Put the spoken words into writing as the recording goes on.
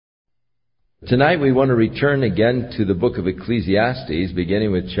Tonight we want to return again to the book of Ecclesiastes,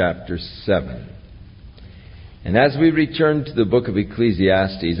 beginning with chapter 7. And as we return to the book of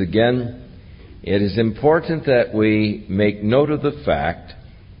Ecclesiastes, again, it is important that we make note of the fact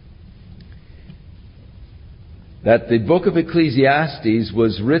that the book of Ecclesiastes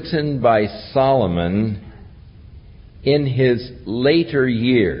was written by Solomon in his later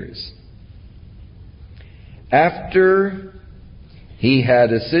years, after he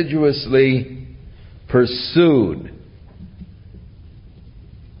had assiduously pursued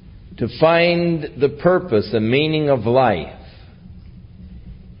to find the purpose and meaning of life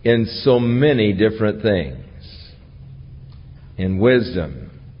in so many different things. In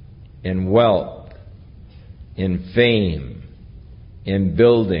wisdom, in wealth, in fame, in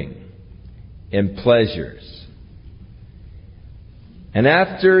building, in pleasures. And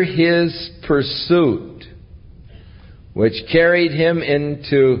after his pursuit, which carried him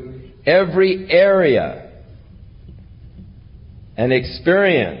into every area and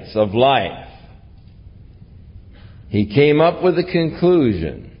experience of life, he came up with the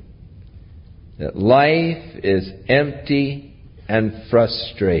conclusion that life is empty and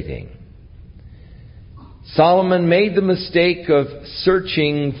frustrating. Solomon made the mistake of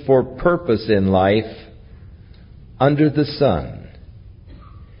searching for purpose in life under the sun.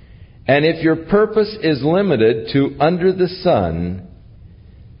 And if your purpose is limited to under the sun,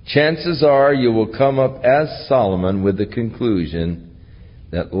 chances are you will come up as Solomon with the conclusion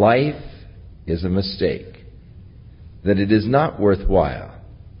that life is a mistake, that it is not worthwhile,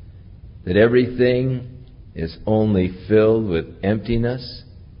 that everything is only filled with emptiness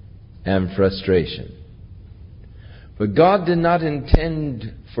and frustration. But God did not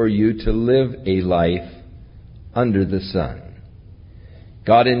intend for you to live a life under the sun.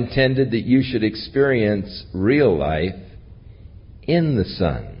 God intended that you should experience real life in the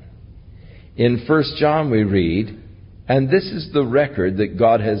sun. In 1 John we read, "And this is the record that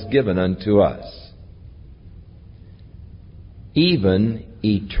God has given unto us, even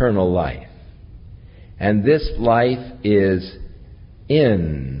eternal life. And this life is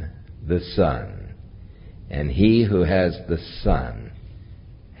in the Son. And he who has the Son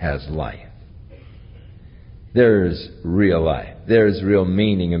has life." There's real life. There's real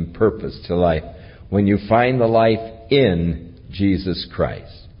meaning and purpose to life when you find the life in Jesus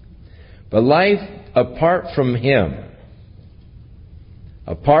Christ. But life apart from Him,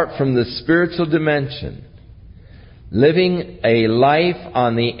 apart from the spiritual dimension, living a life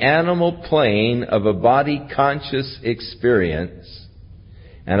on the animal plane of a body-conscious experience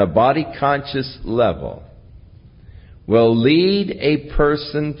and a body-conscious level, will lead a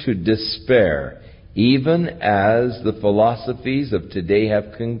person to despair, even as the philosophies of today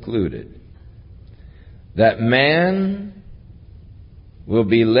have concluded, that man will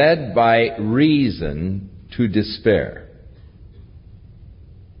be led by reason to despair.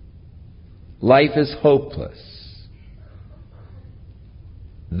 Life is hopeless.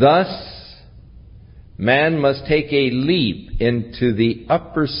 Thus, man must take a leap into the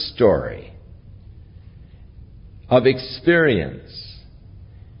upper story of experience.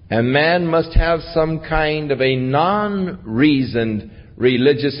 And man must have some kind of a non-reasoned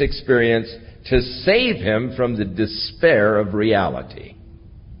religious experience to save him from the despair of reality.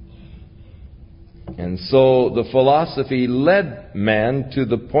 And so the philosophy led man to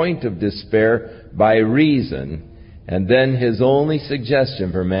the point of despair by reason, and then his only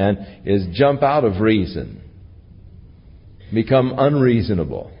suggestion for man is jump out of reason, become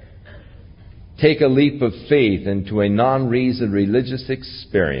unreasonable. Take a leap of faith into a non-reasoned religious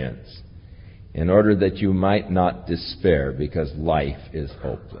experience in order that you might not despair because life is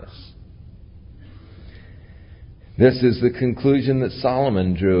hopeless. This is the conclusion that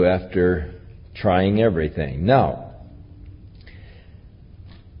Solomon drew after trying everything. Now,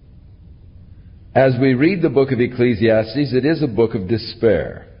 as we read the book of Ecclesiastes, it is a book of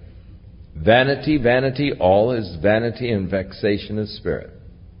despair. Vanity, vanity, all is vanity and vexation of spirit.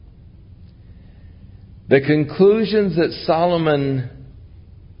 The conclusions that Solomon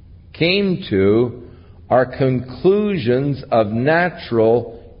came to are conclusions of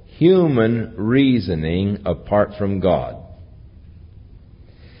natural human reasoning apart from God.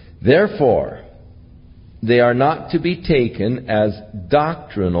 Therefore, they are not to be taken as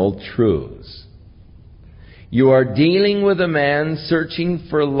doctrinal truths. You are dealing with a man searching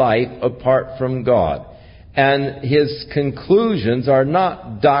for life apart from God, and his conclusions are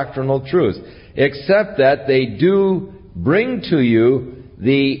not doctrinal truths, except that they do bring to you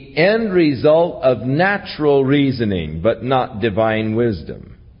the end result of natural reasoning, but not divine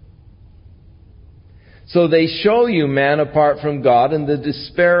wisdom. So they show you man apart from God and the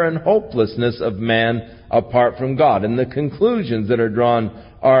despair and hopelessness of man apart from God. And the conclusions that are drawn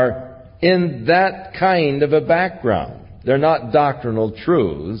are in that kind of a background. They're not doctrinal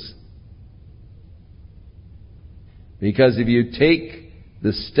truths. Because if you take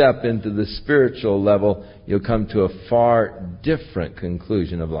the step into the spiritual level, you'll come to a far different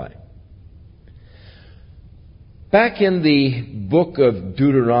conclusion of life. Back in the book of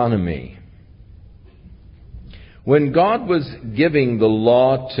Deuteronomy, when God was giving the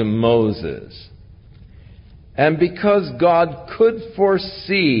law to Moses, and because God could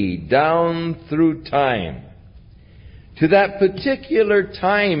foresee down through time, to that particular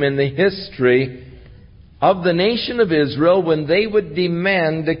time in the history of the nation of Israel when they would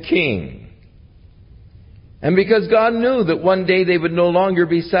demand a king. And because God knew that one day they would no longer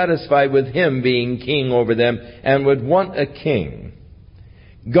be satisfied with Him being king over them and would want a king,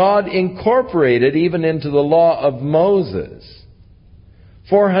 God incorporated even into the law of Moses,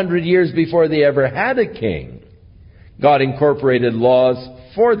 400 years before they ever had a king, God incorporated laws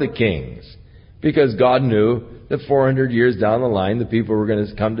for the kings. Because God knew that 400 years down the line, the people were going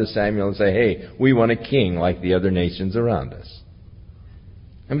to come to Samuel and say, hey, we want a king like the other nations around us.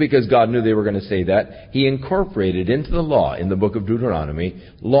 And because God knew they were going to say that, He incorporated into the law in the book of Deuteronomy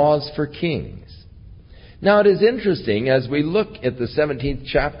laws for kings. Now it is interesting as we look at the 17th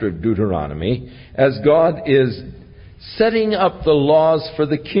chapter of Deuteronomy, as God is setting up the laws for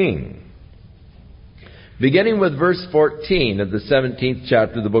the king. Beginning with verse 14 of the 17th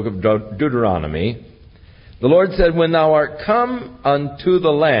chapter of the book of Deuteronomy, the Lord said, When thou art come unto the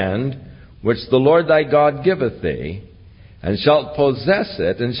land which the Lord thy God giveth thee, and shalt possess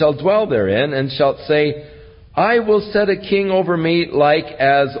it, and shalt dwell therein, and shalt say, I will set a king over me like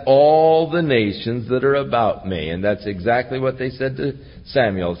as all the nations that are about me. And that's exactly what they said to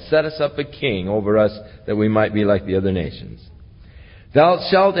Samuel. Set us up a king over us that we might be like the other nations. Thou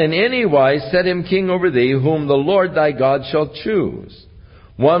shalt in any wise set him king over thee, whom the Lord thy God shall choose.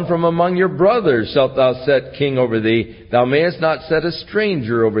 One from among your brothers shalt thou set king over thee. Thou mayest not set a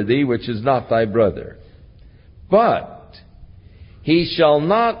stranger over thee, which is not thy brother. But he shall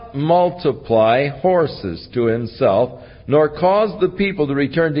not multiply horses to himself, nor cause the people to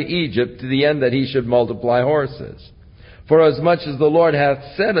return to Egypt to the end that he should multiply horses. For as much as the Lord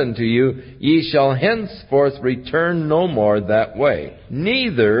hath said unto you, ye shall henceforth return no more that way.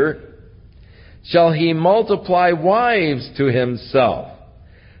 Neither shall he multiply wives to himself,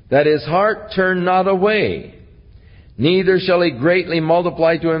 that his heart turn not away. Neither shall he greatly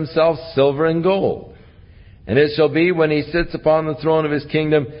multiply to himself silver and gold. And it shall be, when he sits upon the throne of his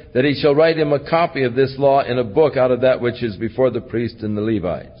kingdom, that he shall write him a copy of this law in a book out of that which is before the priests and the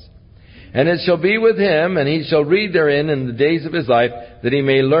Levites. And it shall be with him, and he shall read therein in the days of his life, that he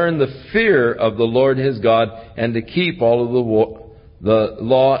may learn the fear of the Lord his God, and to keep all of the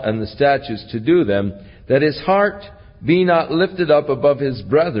law and the statutes to do them, that his heart be not lifted up above his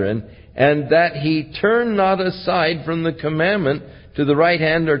brethren, and that he turn not aside from the commandment to the right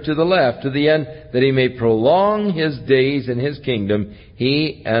hand or to the left, to the end that he may prolong his days in his kingdom,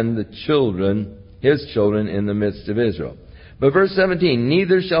 he and his children in the midst of Israel. But verse 17,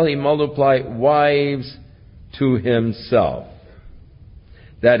 neither shall he multiply wives to himself,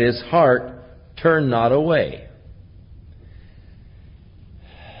 that his heart turn not away.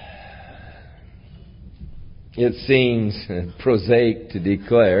 It seems prosaic to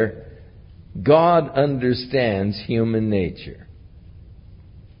declare, God understands human nature.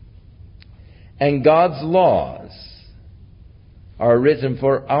 And God's laws are written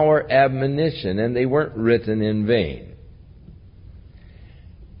for our admonition, and they weren't written in vain.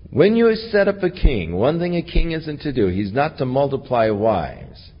 When you set up a king, one thing a king isn't to do, he's not to multiply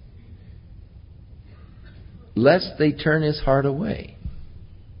wives, lest they turn his heart away.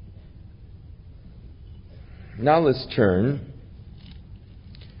 Now let's turn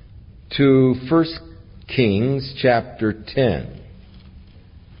to 1 Kings chapter 10.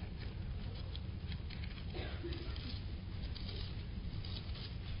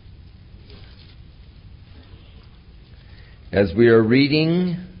 As we are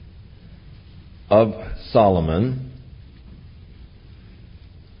reading of Solomon,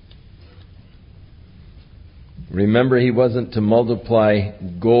 remember he wasn't to multiply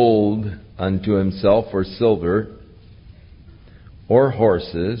gold unto himself, or silver, or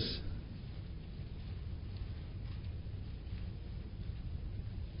horses.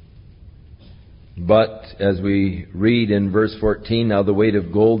 But, as we read in verse 14, now the weight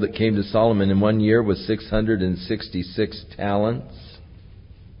of gold that came to Solomon in 1 year was 666 talents.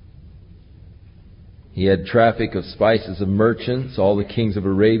 He had traffic of spices of merchants, all the kings of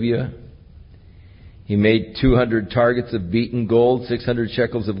Arabia. He made 200 targets of beaten gold. 600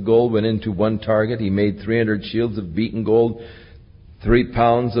 shekels of gold went into one target. He made 300 shields of beaten gold. 3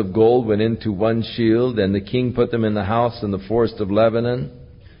 pounds of gold went into one shield, and the king put them in the house in the forest of Lebanon.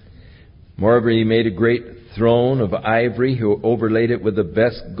 Moreover, he made a great throne of ivory. He overlaid it with the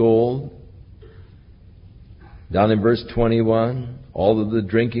best gold. Down in verse 21, all of the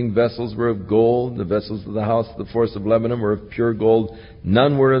drinking vessels were of gold. The vessels of the house of the forest of Lebanon were of pure gold.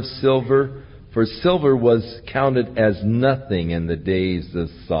 None were of silver, for silver was counted as nothing in the days of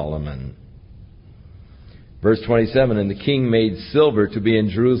Solomon. Verse 27, and the king made silver to be in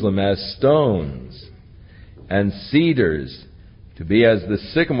Jerusalem as stones, and cedars to be as the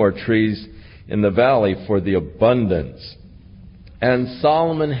sycamore trees in the valley for the abundance. And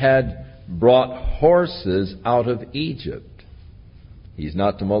Solomon had brought horses out of Egypt. He's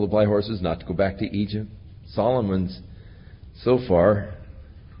not to multiply horses, not to go back to Egypt. Solomon's, so far,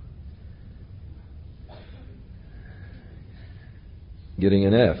 getting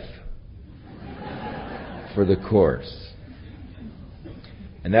an F for the course.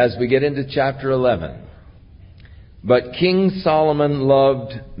 And as we get into chapter 11, but King Solomon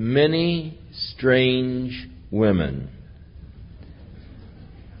loved many strange women,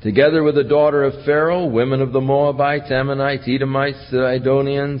 together with the daughter of Pharaoh, women of the Moabites, Ammonites, Edomites,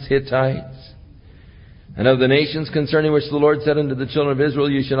 Sidonians, Hittites, and of the nations concerning which the Lord said unto the children of Israel,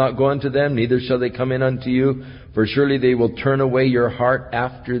 you shall not go unto them, neither shall they come in unto you, for surely they will turn away your heart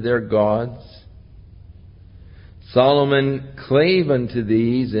after their gods. Solomon clave unto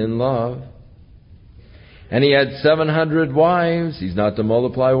these in love. And he had 700 wives. He's not to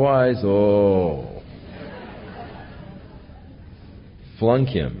multiply wives. Oh. Flunk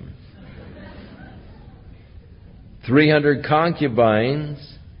him. 300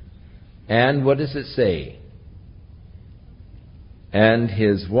 concubines. And what does it say? And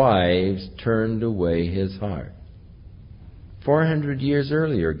his wives turned away his heart. 400 years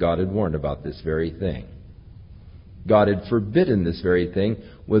earlier, God had warned about this very thing. God had forbidden this very thing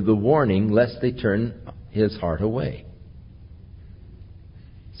with the warning lest they turn his heart away.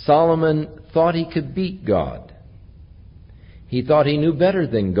 Solomon thought he could beat God. He thought he knew better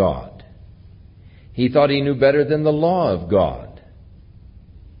than God. He thought he knew better than the law of God.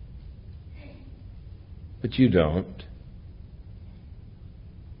 But you don't.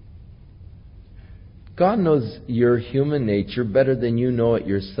 God knows your human nature better than you know it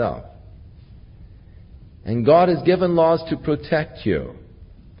yourself. And God has given laws to protect you.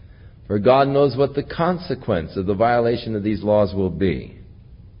 For God knows what the consequence of the violation of these laws will be.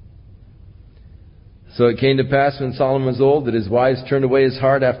 So it came to pass when Solomon was old that his wives turned away his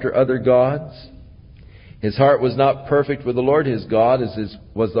heart after other gods. His heart was not perfect with the Lord his God, as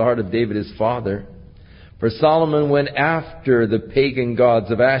was the heart of David his father. For Solomon went after the pagan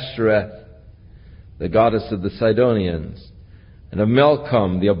gods of Ashtoreth, the goddess of the Sidonians, and of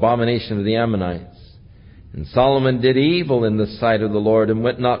Milcom, the abomination of the Ammonites. And Solomon did evil in the sight of the Lord, and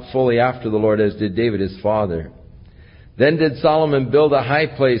went not fully after the Lord, as did David his father. Then did Solomon build a high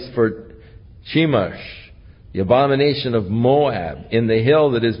place for Chemosh, the abomination of Moab, in the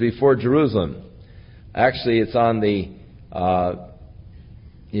hill that is before Jerusalem. Actually, it's on the,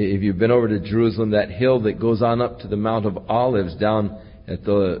 if you've been over to Jerusalem, that hill that goes on up to the Mount of Olives down at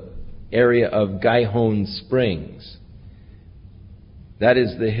the area of Gihon Springs. That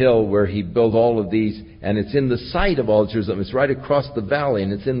is the hill where he built all of these, and it's in the sight of all Jerusalem. It's right across the valley,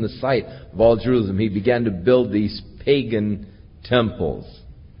 and it's in the sight of all Jerusalem. He began to build these pagan temples.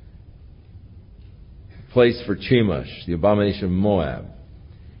 A place for Chemosh, the abomination of Moab,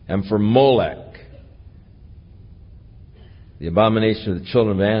 and for Molech, the abomination of the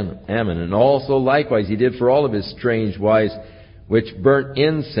children of Ammon. And also likewise he did for all of his strange wives, which burnt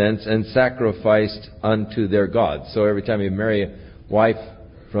incense and sacrificed unto their gods. So every time he'd marry a wife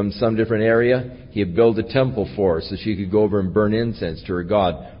from some different area, he'd build a temple for her so she could go over and burn incense to her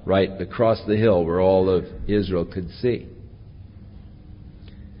God right across the hill where all of Israel could see.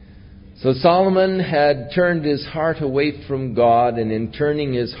 So Solomon had turned his heart away from God, and in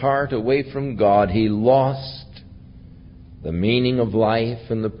turning his heart away from God, he lost the meaning of life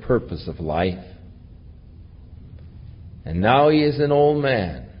and the purpose of life. And now he is an old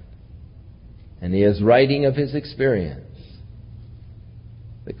man, and he is writing of his experience.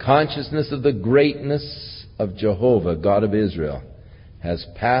 The consciousness of the greatness of Jehovah, God of Israel, has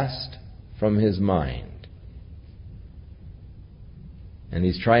passed from his mind. And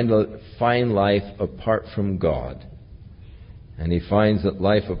he's trying to find life apart from God. And he finds that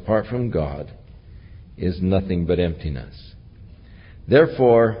life apart from God is nothing but emptiness.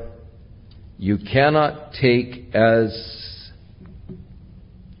 Therefore, you cannot take as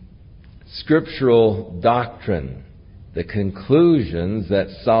scriptural doctrine, the conclusions that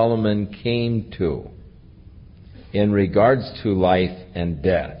Solomon came to in regards to life and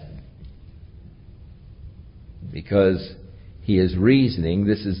death. Because he is reasoning,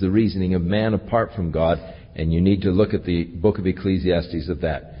 this is the reasoning of man apart from God, and you need to look at the book of Ecclesiastes of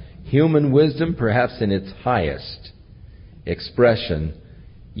that. Human wisdom, perhaps in its highest expression,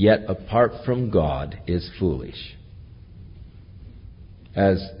 yet apart from God, is foolish.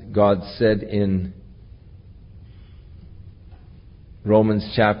 As God said in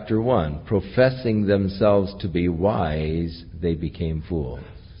Romans chapter 1, professing themselves to be wise, they became fools.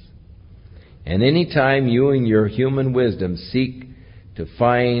 And any time you in your human wisdom seek to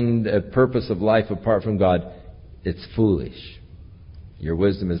find a purpose of life apart from God, it's foolish. Your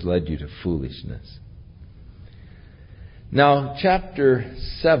wisdom has led you to foolishness. Now, chapter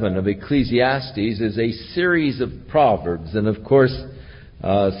 7 of Ecclesiastes is a series of proverbs. And of course,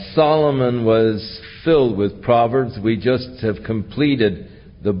 Solomon was filled with proverbs. We just have completed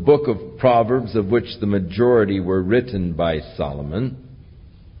the book of Proverbs, of which the majority were written by Solomon.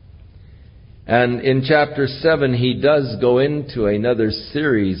 And in chapter 7, he does go into another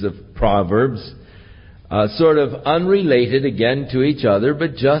series of proverbs, sort of unrelated again to each other,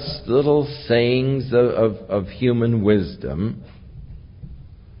 but just little sayings of human wisdom.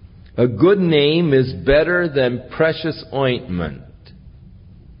 A good name is better than precious ointment.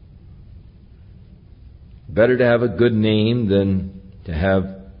 Better to have a good name than to have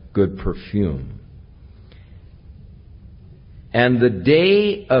good perfume. And the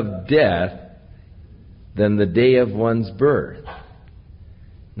day of death than the day of one's birth.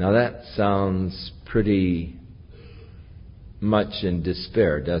 Now that sounds pretty much in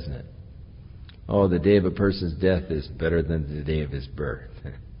despair, doesn't it? Oh, the day of a person's death is better than the day of his birth.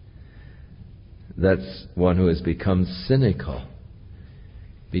 That's one who has become cynical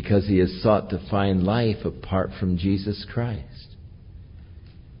because he has sought to find life apart from Jesus Christ.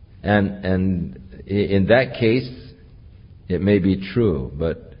 And in that case, it may be true,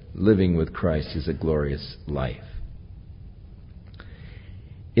 but living with Christ is a glorious life.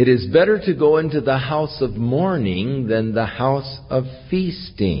 It is better to go into the house of mourning than the house of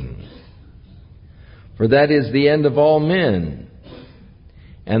feasting. For that is the end of all men,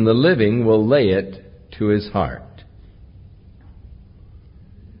 and the living will lay it to his heart.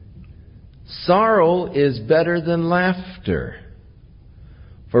 Sorrow is better than laughter,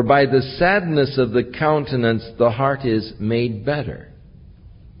 for by the sadness of the countenance the heart is made better.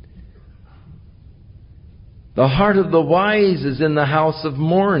 The heart of the wise is in the house of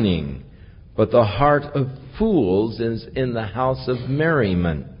mourning, but the heart of fools is in the house of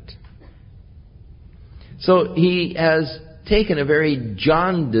merriment. So he has taken a very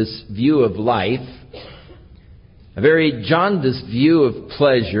jaundiced view of life, a very jaundiced view of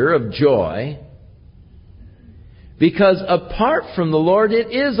pleasure, of joy, because apart from the Lord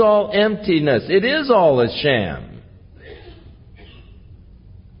it is all emptiness, it is all a sham.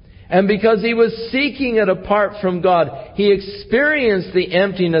 And because he was seeking it apart from God, he experienced the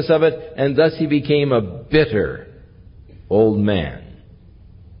emptiness of it, and thus he became a bitter old man.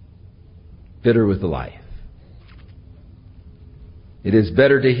 Bitter with life. It is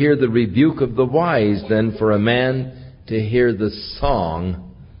better to hear the rebuke of the wise than for a man to hear the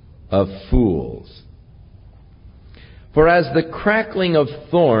song of fools. For as the crackling of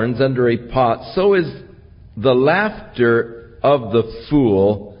thorns under a pot, so is the laughter of the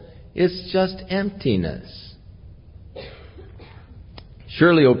fool. It's just emptiness.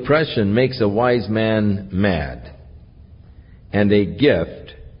 Surely oppression makes a wise man mad, and a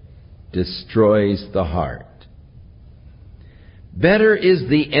gift destroys the heart. Better is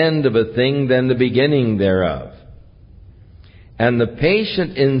the end of a thing than the beginning thereof, and the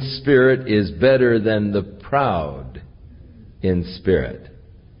patient in spirit is better than the proud in spirit.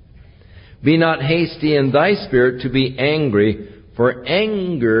 Be not hasty in thy spirit to be angry, for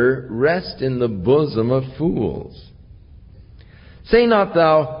anger rests in the bosom of fools. Say not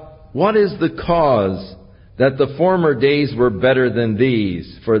thou, what is the cause that the former days were better than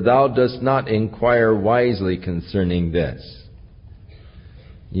these? For thou dost not inquire wisely concerning this.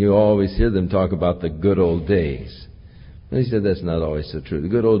 You always hear them talk about the good old days. And he said that's not always so true. The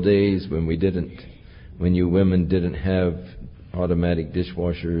good old days when you women didn't have automatic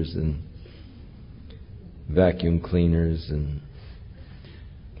dishwashers and vacuum cleaners and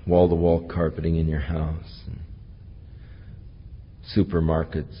wall-to-wall carpeting in your house, and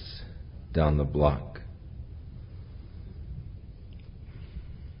supermarkets down the block.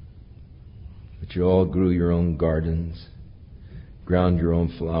 But you all grew your own gardens, ground your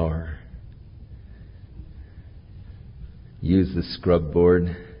own flour, used the scrub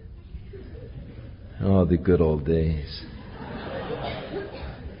board Oh, the good old days.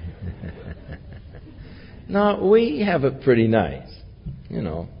 No, we have it pretty nice, you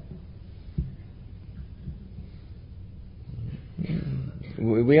know.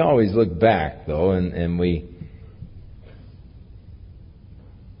 We always look back, though, and we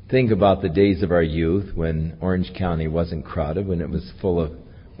think about the days of our youth when Orange County wasn't crowded, when it was full of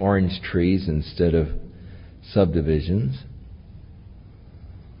orange trees instead of subdivisions.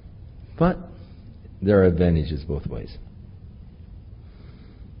 But there are advantages both ways.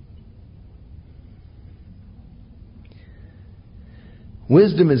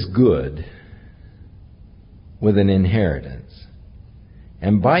 Wisdom is good with an inheritance,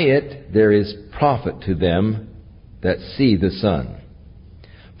 and by it there is profit to them that see the sun.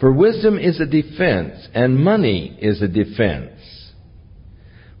 For wisdom is a defense, and money is a defense.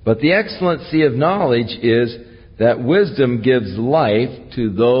 But the excellency of knowledge is that wisdom gives life to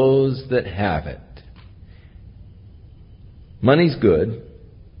those that have it. Money's good,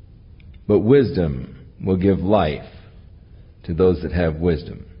 but wisdom will give life to those that have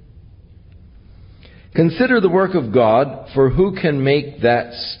wisdom. Consider the work of God, for who can make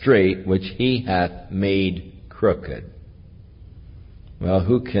that straight which He hath made crooked? Well,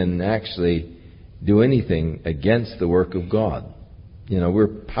 who can actually do anything against the work of God? You know, we're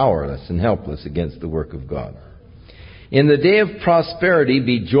powerless and helpless against the work of God. In the day of prosperity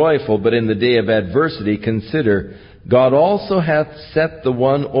be joyful, but in the day of adversity consider, God also hath set the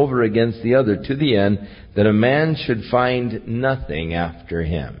one over against the other, to the end that a man should find nothing after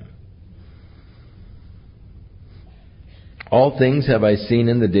him. All things have I seen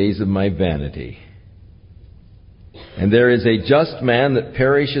in the days of my vanity. And there is a just man that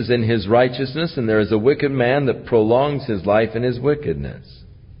perishes in his righteousness, and there is a wicked man that prolongs his life in his wickedness.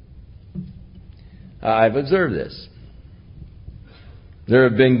 I've observed this. There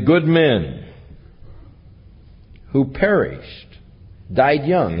have been good men who perished, died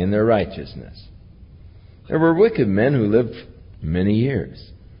young in their righteousness. There were wicked men who lived many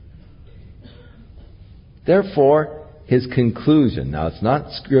years. Therefore, his conclusion, now it's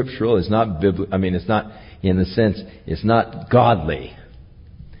not scriptural, it's not biblical, it's not, in the sense, it's not godly,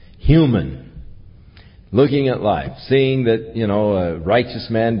 human, looking at life, seeing that, a righteous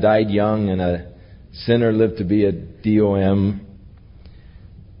man died young and a sinner lived to be a DOM,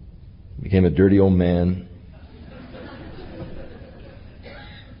 became a dirty old man.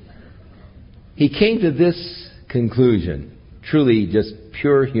 He came to this conclusion, truly just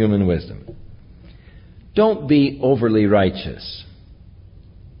pure human wisdom. Don't be overly righteous.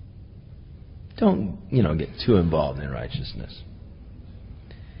 Don't, get too involved in righteousness.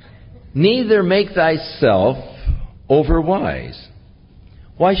 Neither make thyself overwise.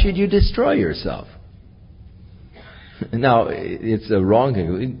 Why should you destroy yourself? Now, it's a wrong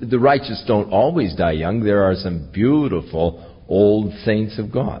thing. The righteous don't always die young. There are some beautiful old saints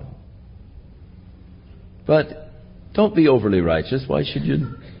of God. But don't be overly righteous. Why should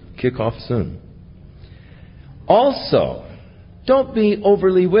you kick off soon? Also, don't be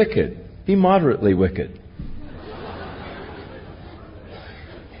overly wicked. Be moderately wicked.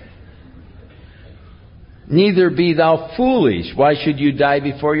 Neither be thou foolish. Why should you die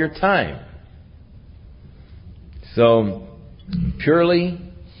before your time? So, purely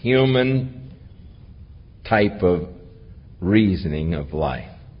human type of reasoning of life.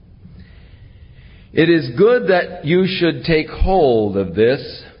 It is good that you should take hold of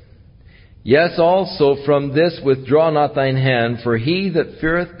this. Yes, also from this withdraw not thine hand, for he that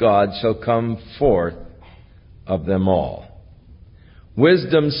feareth God shall come forth of them all.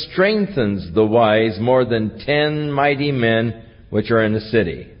 Wisdom strengthens the wise more than 10 mighty men which are in a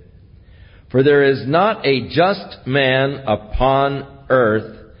city. For there is not a just man upon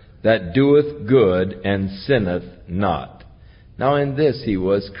earth that doeth good and sinneth not. Now in this he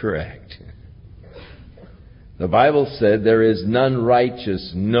was correct. The Bible said there is none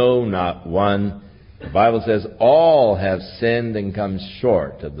righteous, no, not one. The Bible says all have sinned and come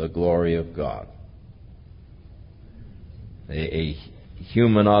short of the glory of God. A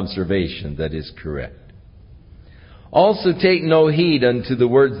human observation that is correct. Also take no heed unto the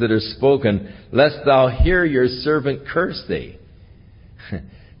words that are spoken, lest thou hear your servant curse thee.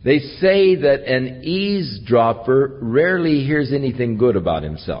 They say that an eavesdropper rarely hears anything good about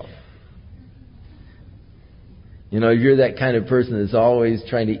himself. You're that kind of person that's always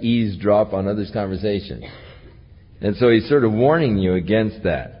trying to eavesdrop on others' conversation. And so he's sort of warning you against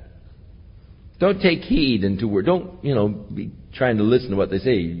that. Don't take heed unto word. Don't, be trying to listen to what they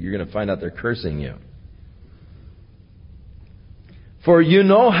say. You're going to find out they're cursing you. For you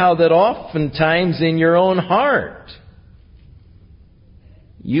know how that oftentimes in your own heart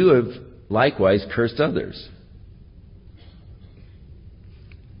you have likewise cursed others.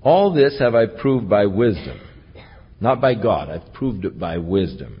 All this have I proved by wisdom. Not by God. I've proved it by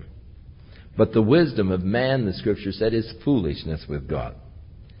wisdom. But the wisdom of man, the Scripture said, is foolishness with God.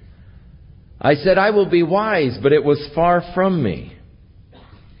 I said, I will be wise, but it was far from me.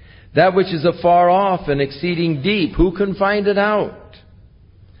 That which is afar off and exceeding deep, who can find it out?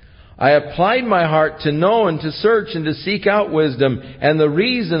 I applied my heart to know and to search and to seek out wisdom and the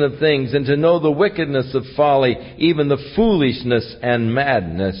reason of things, and to know the wickedness of folly, even the foolishness and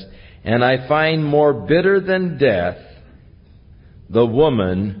madness. And I find more bitter than death the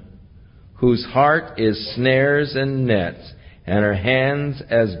woman whose heart is snares and nets, and her hands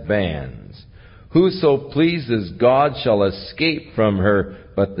as bands. Whoso pleases God shall escape from her,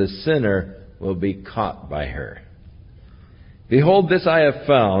 but the sinner will be caught by her. Behold, this I have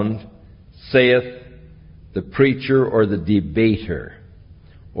found, saith the preacher or the debater,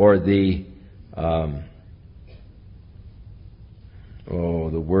 or the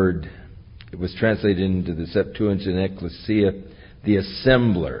word, it was translated into the Septuagint Ecclesia, the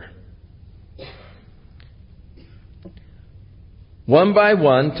assembler. One by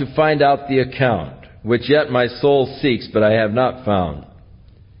one to find out the account, which yet my soul seeks, but I have not found,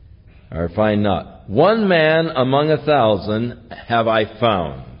 or find not. One man among 1,000 have I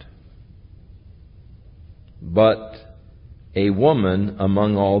found, but a woman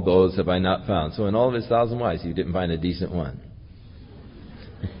among all those have I not found. So in all of his 1,000 wives, he didn't find a decent one.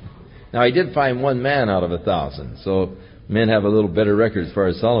 Now, he did find one man out of 1,000, so men have a little better record as far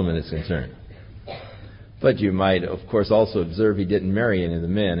as Solomon is concerned. But you might, of course, also observe he didn't marry any of the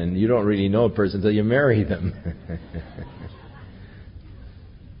men, and you don't really know a person until you marry them.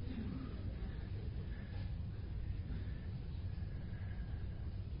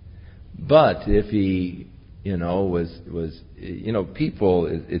 But if he, was people,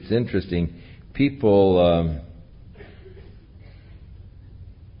 it's interesting, people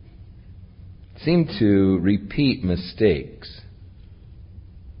seem to repeat mistakes.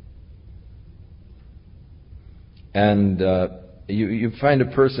 And you find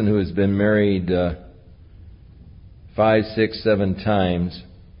a person who has been married 5, 6, 7 times.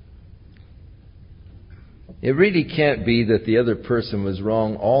 It really can't be that the other person was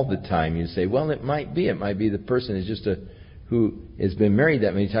wrong all the time. You say, well, it might be. It might be the person is just who has been married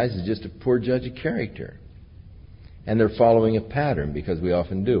that many times is just a poor judge of character. And they're following a pattern, because we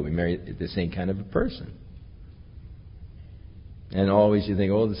often do. We marry the same kind of a person. And always you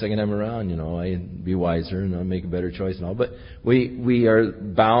think, the second time around, I'd be wiser and I'll make a better choice and all. But we are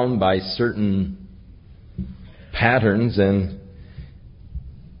bound by certain patterns, and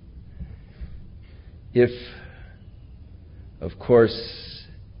if, of course,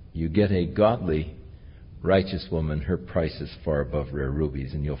 you get a godly, righteous woman, her price is far above rare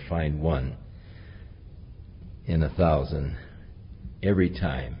rubies, and you'll find one in 1,000 every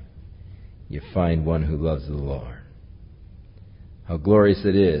time you find one who loves the Lord. How glorious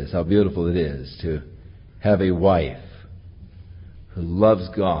it is, how beautiful it is to have a wife who loves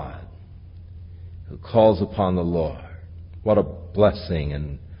God, who calls upon the Lord. What a blessing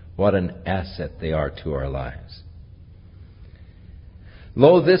and what an asset they are to our lives.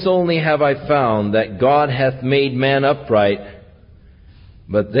 Lo, this only have I found, that God hath made man upright,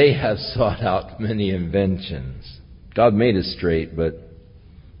 but they have sought out many inventions. God made us straight, but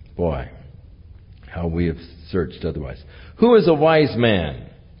boy, how we have searched otherwise. Who is a wise man?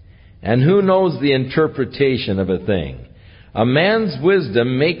 And who knows the interpretation of a thing? A man's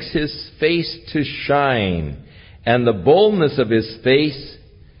wisdom makes his face to shine, and the boldness of his face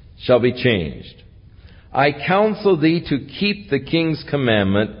shall be changed. I counsel thee to keep the king's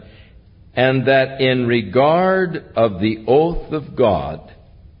commandment, and that in regard of the oath of God,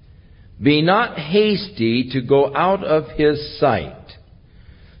 be not hasty to go out of his sight.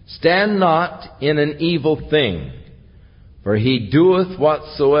 Stand not in an evil thing, for he doeth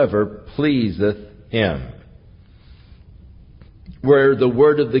whatsoever pleaseth him. Where the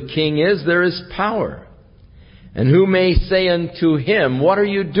word of the king is, there is power. And who may say unto him, what are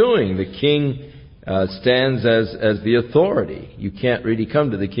you doing? The king stands as the authority. You can't really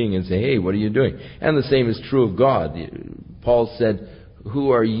come to the king and say, hey, what are you doing? And the same is true of God. Paul said,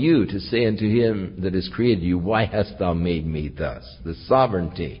 who are you to say unto him that has created you, why hast thou made me thus? The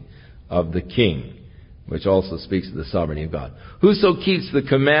sovereignty of the king, which also speaks of the sovereignty of God. Whoso keeps the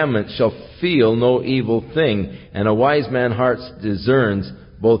commandments shall feel no evil thing, and a wise man's heart discerns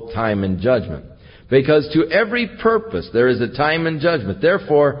both time and judgment. Because to every purpose there is a time and judgment.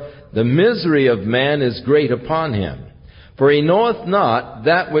 Therefore the misery of man is great upon him. For he knoweth not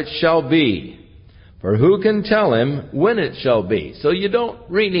that which shall be. For who can tell him when it shall be? So you don't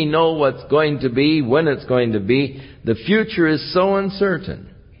really know what's going to be, when it's going to be. The future is so uncertain.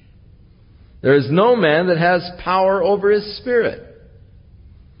 There is no man that has power over his spirit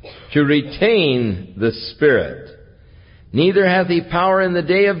to retain the Spirit. Neither hath he power in the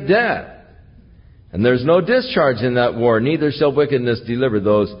day of death. And there's no discharge in that war. Neither shall wickedness deliver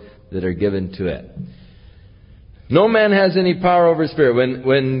those that are given to it. No man has any power over his spirit.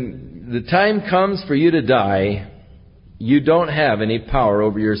 When the time comes for you to die, you don't have any power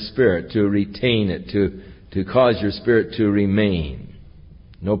over your spirit to retain it, to cause your spirit to remain.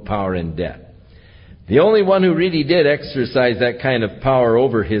 No power in death. The only one who really did exercise that kind of power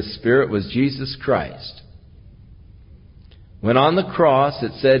over his spirit was Jesus Christ. When on the cross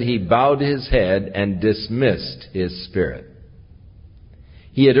it said he bowed his head and dismissed his spirit.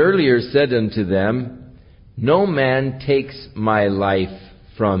 He had earlier said unto them, no man takes my life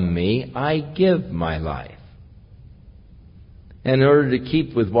from me, I give my life. And in order to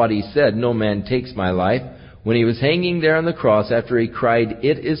keep with what he said, no man takes my life, when he was hanging there on the cross after he cried,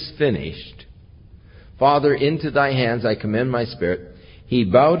 it is finished, Father, into thy hands I commend my spirit, he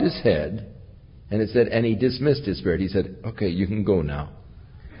bowed his head, and it said, and he dismissed his spirit. He said, okay, you can go now.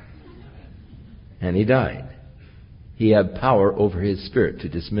 And he died. He had power over his spirit to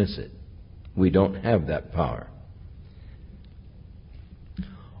dismiss it. We don't have that power.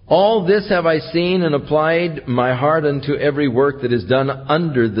 All this have I seen and applied my heart unto every work that is done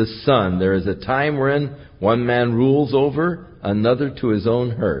under the sun. There is a time wherein one man rules over another to his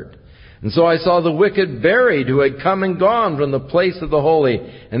own hurt. And so I saw the wicked buried who had come and gone from the place of the holy,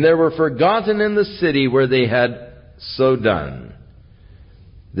 and they were forgotten in the city where they had so done.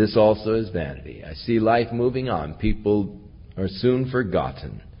 This also is vanity. I see life moving on. People are soon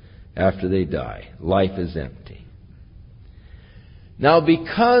forgotten after they die. Life is empty. Now,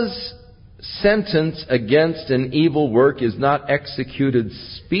 because sentence against an evil work is not executed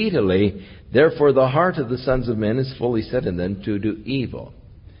speedily, therefore the heart of the sons of men is fully set in them to do evil.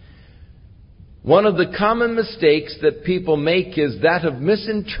 One of the common mistakes that people make is that of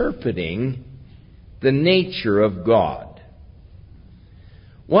misinterpreting the nature of God.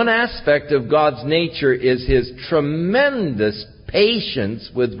 One aspect of God's nature is His tremendous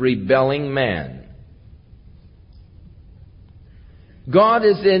patience with rebelling man. God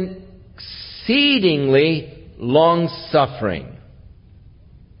is exceedingly long-suffering.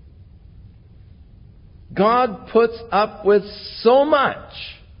 God puts up with so much.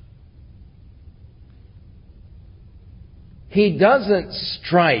 He doesn't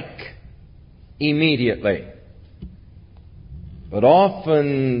strike immediately, but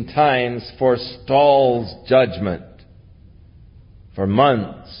oftentimes forestalls judgment for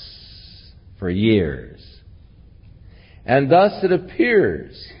months, for years. And thus it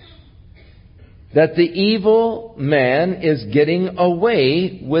appears that the evil man is getting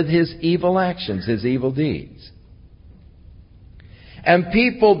away with his evil actions, his evil deeds. And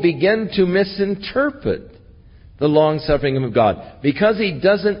people begin to misinterpret the long-suffering of God, because He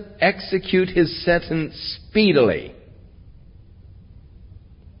doesn't execute His sentence speedily,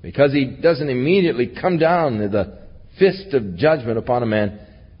 because He doesn't immediately come down with a fist of judgment upon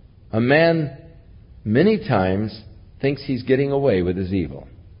a man many times thinks he's getting away with his evil,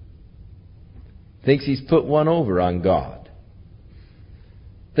 thinks he's put one over on God,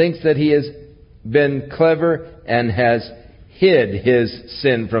 thinks that he has been clever and has hid his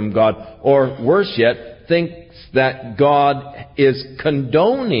sin from God, or worse yet, thinks that God is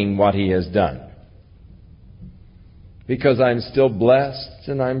condoning what he has done. Because I'm still blessed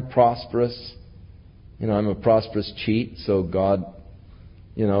and I'm prosperous. I'm a prosperous cheat, so God,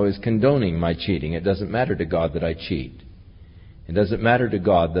 is condoning my cheating. It doesn't matter to God that I cheat. It doesn't matter to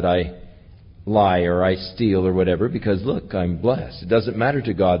God that I lie or I steal or whatever, because look, I'm blessed. It doesn't matter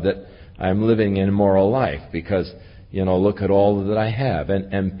to God that I'm living an immoral life, because, look at all that I have.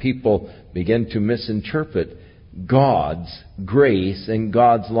 And people begin to misinterpret God's grace and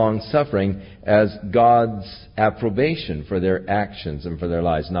God's long-suffering as God's approbation for their actions and for their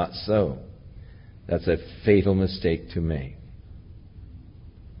lives. Not so. That's a fatal mistake to make.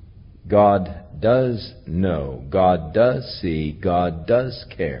 God does know. God does see. God does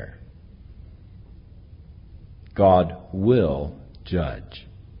care. God will judge.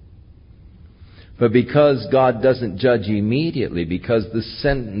 But because God doesn't judge immediately, because the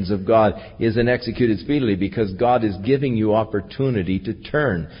sentence of God isn't executed speedily, because God is giving you opportunity to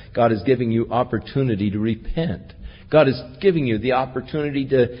turn, God is giving you opportunity to repent, God is giving you the opportunity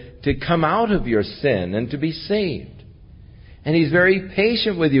to come out of your sin and to be saved. And He's very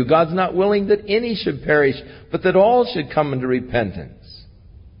patient with you. God's not willing that any should perish, but that all should come into repentance.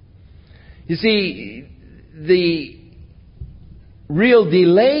 You see, the real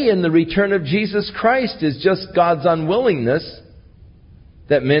delay in the return of Jesus Christ is just God's unwillingness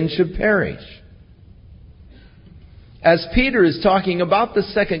that men should perish. As Peter is talking about the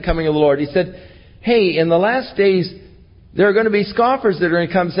second coming of the Lord, he said, hey, in the last days, there are going to be scoffers that are going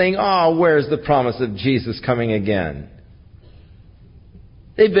to come saying, oh, where's the promise of Jesus coming again?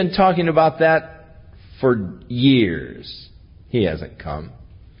 They've been talking about that for years. He hasn't come.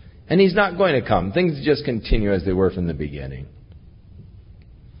 And He's not going to come. Things just continue as they were from the beginning.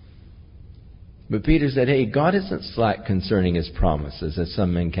 But Peter said, hey, God isn't slack concerning His promises, as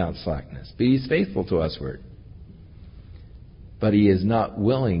some men count slackness. But He's faithful to usward. But He is not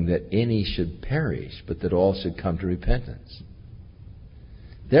willing that any should perish, but that all should come to repentance.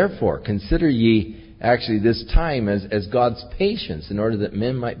 Therefore, consider ye actually this time as God's patience in order that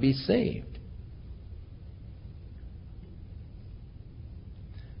men might be saved.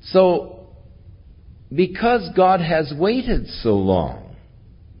 So, because God has waited so long,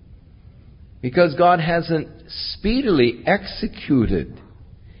 because God hasn't speedily executed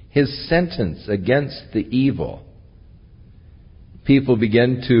His sentence against the evil, people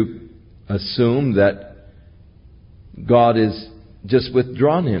begin to assume that God is just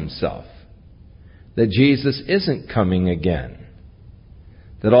withdrawn Himself, that Jesus isn't coming again,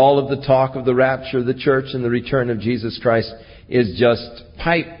 that all of the talk of the rapture of the church and the return of Jesus Christ is just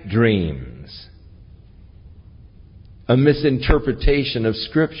pipe dreams, a misinterpretation of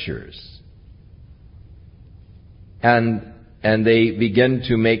Scriptures. And they begin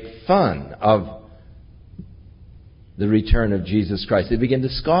to make fun of the return of Jesus Christ. They begin to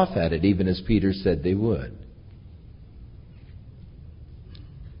scoff at it, even as Peter said they would.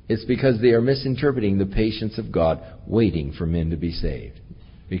 It's because they are misinterpreting the patience of God, waiting for men to be saved.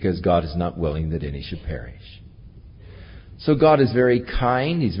 Because God is not willing that any should perish. So God is very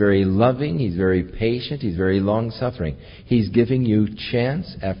kind, He's very loving, He's very patient, He's very long-suffering. He's giving you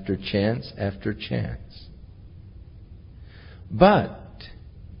chance after chance after chance. But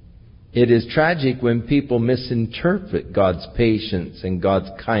it is tragic when people misinterpret God's patience and God's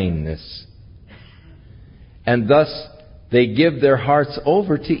kindness. And thus they give their hearts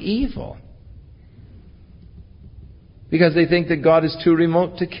over to evil. Because they think that God is too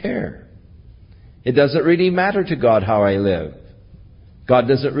remote to care. It doesn't really matter to God how I live. God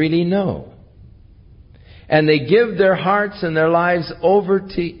doesn't really know. And they give their hearts and their lives over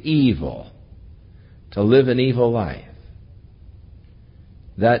to evil, to live an evil life.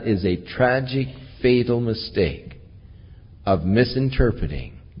 That is a tragic, fatal mistake of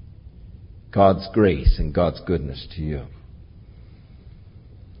misinterpreting God's grace and God's goodness to you.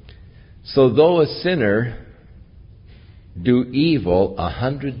 So though a sinner do evil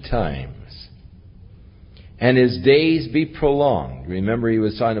 100 times, and his days be prolonged. Remember, he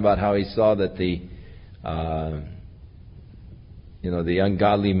was talking about how he saw that the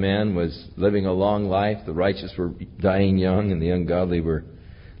ungodly man was living a long life, the righteous were dying young, and the ungodly were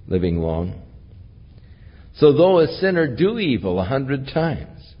living long. So though a sinner do evil 100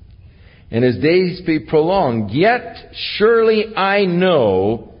 times, and his days be prolonged, yet surely I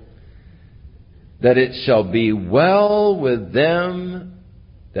know that it shall be well with them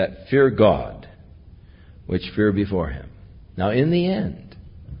that fear God, which fear before Him. Now in the end,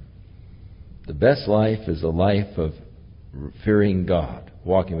 the best life is a life of fearing God,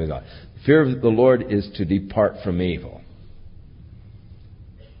 walking with God. Fear of the Lord is to depart from evil.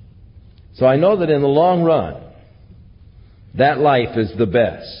 So I know that in the long run, that life is the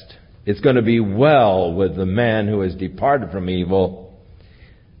best. It's going to be well with the man who has departed from evil,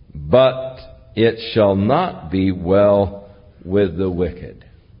 but it shall not be well with the wicked.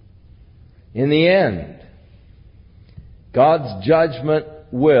 In the end, God's judgment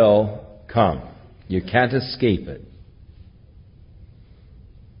will come. You can't escape it.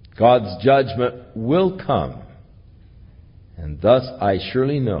 God's judgment will come. And thus I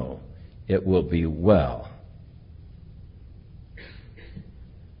surely know it will be well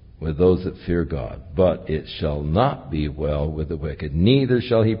with those that fear God. But it shall not be well with the wicked, neither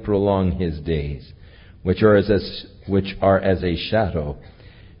shall he prolong his days, which are as a shadow,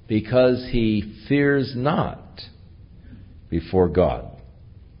 because he fears not before God.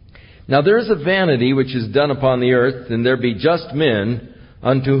 Now there is a vanity which is done upon the earth, and there be just men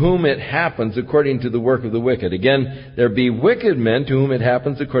unto whom it happens according to the work of the wicked. Again, there be wicked men to whom it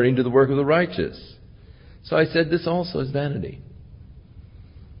happens according to the work of the righteous. So I said this also is vanity.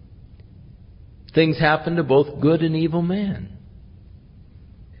 Things happen to both good and evil men.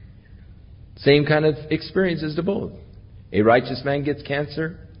 Same kind of experiences to both. A righteous man gets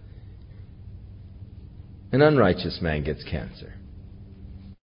cancer. An unrighteous man gets cancer.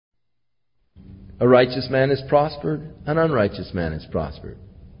 A righteous man is prospered, an unrighteous man is prospered.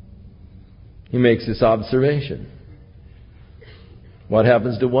 He makes this observation. What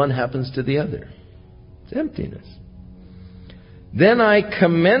happens to one happens to the other. It's emptiness. Then I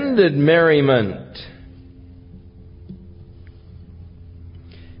commended merriment,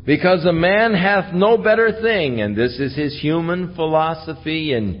 because a man hath no better thing, and this is his human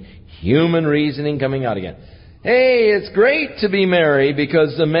philosophy and human reasoning coming out again. Hey, it's great to be merry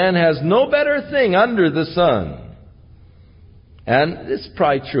because the man has no better thing under the sun. And it's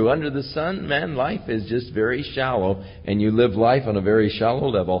probably true. Under the sun, man, life is just very shallow, and you live life on a very shallow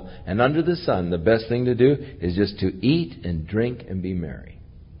level. And under the sun, the best thing to do is just to eat and drink and be merry.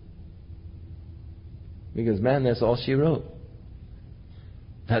 Because, man, that's all she wrote.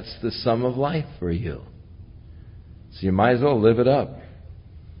 That's the sum of life for you. So you might as well live it up,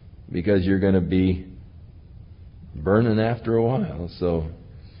 because you're going to be burning after a while. So,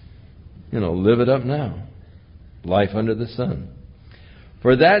 live it up now. Life under the sun.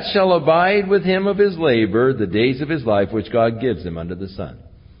 For that shall abide with him of his labor, the days of his life, which God gives him under the sun.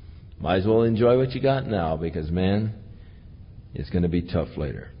 Might as well enjoy what you got now, because, man, it's going to be tough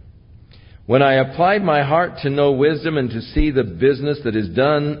later. When I applied my heart to know wisdom and to see the business that is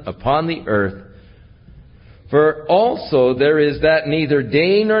done upon the earth, for also there is that neither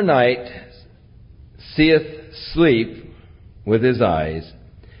day nor night seeth sleep with his eyes,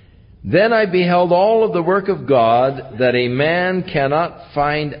 then I beheld all of the work of God, that a man cannot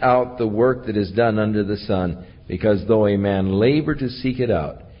find out the work that is done under the sun, because though a man labor to seek it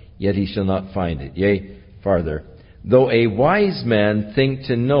out, yet he shall not find it. Yea, farther, though a wise man think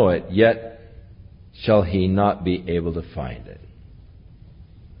to know it, yet shall he not be able to find it.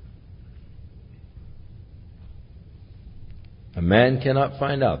 A man cannot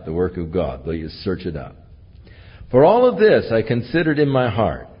find out the work of God, though you search it out. For all of this I considered in my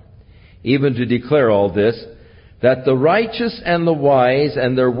heart, even to declare all this, that the righteous and the wise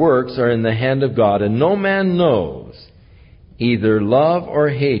and their works are in the hand of God, and no man knows either love or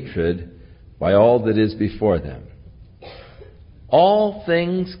hatred by all that is before them. All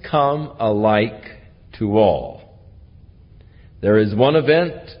things come alike to all. There is one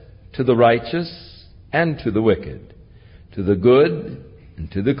event to the righteous and to the wicked, to the good and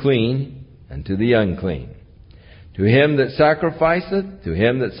to the clean and to the unclean. To him that sacrificeth, to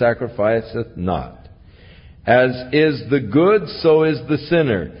him that sacrificeth not. As is the good, so is the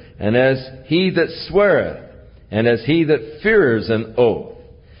sinner, and as he that sweareth, and as he that fears an oath.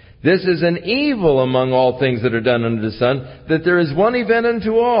 This is an evil among all things that are done under the sun, that there is one event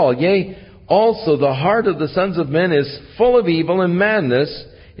unto all. Yea, also the heart of the sons of men is full of evil, and madness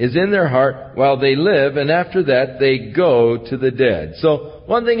is in their heart while they live, and after that they go to the dead. So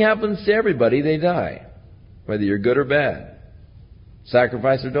one thing happens to everybody, they die. Whether you're good or bad.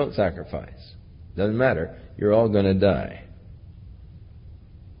 Sacrifice or don't sacrifice. Doesn't matter. You're all going to die.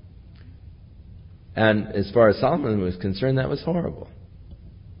 And as far as Solomon was concerned, that was horrible.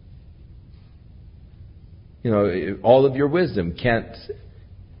 All of your wisdom can't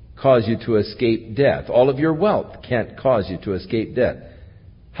cause you to escape death. All of your wealth can't cause you to escape death.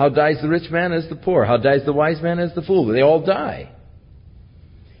 How dies the rich man as the poor? How dies the wise man as the fool? They all die.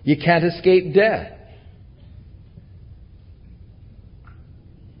 You can't escape death.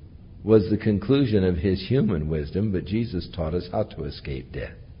 Was the conclusion of his human wisdom, but Jesus taught us how to escape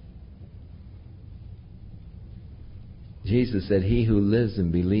death. Jesus said, he who lives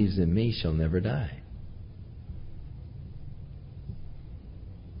and believes in me shall never die.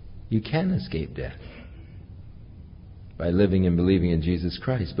 You can escape death by living and believing in Jesus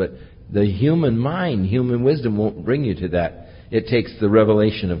Christ, but the human mind, human wisdom won't bring you to that. It takes the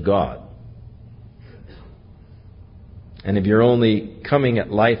revelation of God. And if you're only coming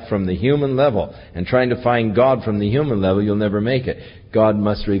at life from the human level and trying to find God from the human level, you'll never make it. God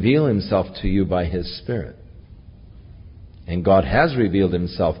must reveal himself to you by his Spirit. And God has revealed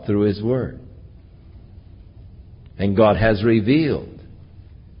himself through his Word. And God has revealed.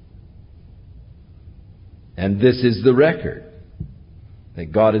 And this is the record.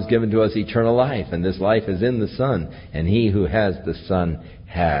 That God has given to us eternal life. And this life is in the Son. And he who has the Son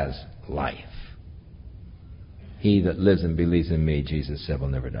has life. He that lives and believes in me, Jesus said, will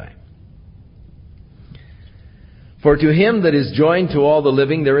never die. For to him that is joined to all the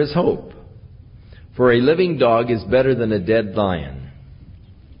living there is hope. For a living dog is better than a dead lion.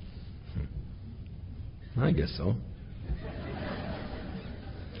 I guess so.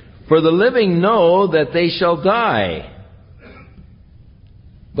 For the living know that they shall die,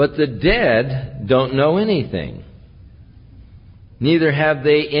 but the dead don't know anything. Neither have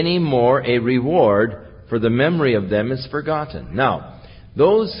they any more a reward, for the memory of them is forgotten. Now,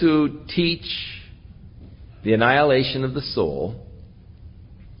 those who teach the annihilation of the soul,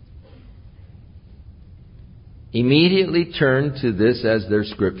 immediately turn to this as their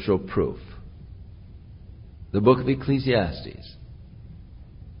scriptural proof. The book of Ecclesiastes,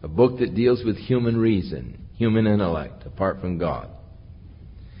 a book that deals with human reason, human intellect, apart from God.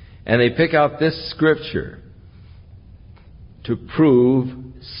 And they pick out this scripture to prove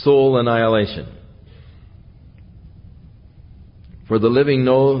soul annihilation. For the living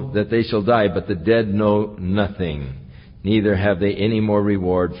know that they shall die, but the dead know nothing. Neither have they any more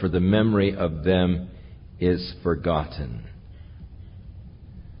reward, for the memory of them is forgotten.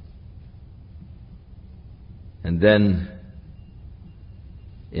 And then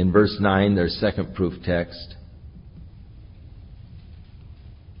in verse 9, their second proof text.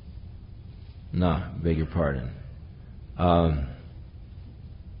 No, beg your pardon.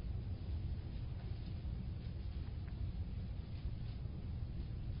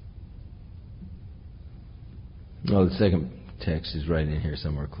 No, the second text is right in here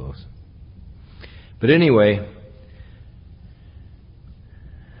somewhere close. But anyway,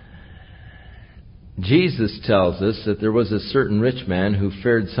 Jesus tells us that there was a certain rich man who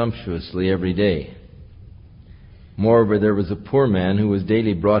fared sumptuously every day. Moreover, there was a poor man who was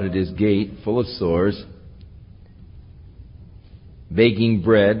daily brought at his gate, full of sores, baking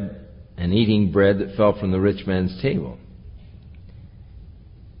bread and eating bread that fell from the rich man's table.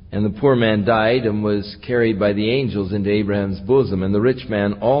 And the poor man died and was carried by the angels into Abraham's bosom. And the rich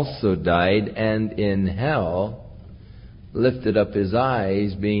man also died, and in hell lifted up his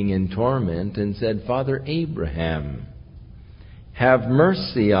eyes, being in torment, and said, Father Abraham, have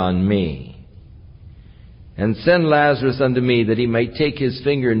mercy on me, and send Lazarus unto me, that he might take his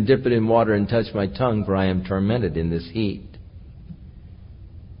finger and dip it in water and touch my tongue, for I am tormented in this heat.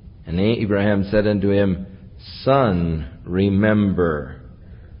 And Abraham said unto him, Son, remember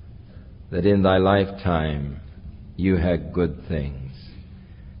that in thy lifetime you had good things.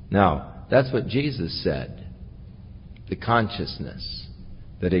 Now, that's what Jesus said. The consciousness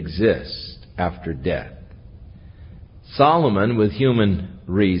that exists after death. Solomon, with human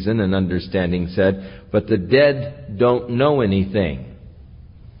reason and understanding, said, but the dead don't know anything.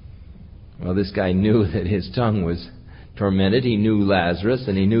 Well, this guy knew that his tongue was tormented. He knew Lazarus,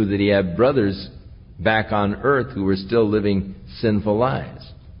 and he knew that he had brothers back on earth who were still living sinful lives.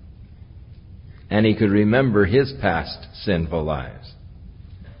 And he could remember his past sinful lives.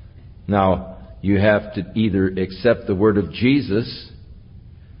 Now, you have to either accept the word of Jesus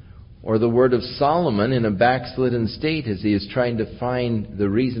or the word of Solomon in a backslidden state as he is trying to find the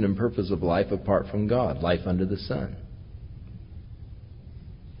reason and purpose of life apart from God, life under the sun.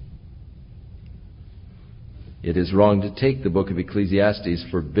 It is wrong to take the book of Ecclesiastes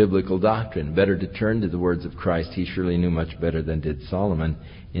for biblical doctrine. Better to turn to the words of Christ. He surely knew much better than did Solomon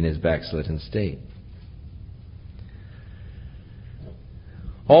in his backslidden state.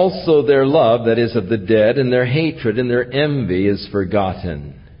 Also their love, that is of the dead, and their hatred and their envy is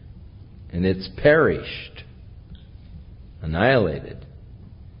forgotten. And it's perished, annihilated.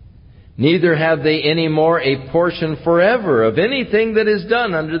 Neither have they any more a portion forever of anything that is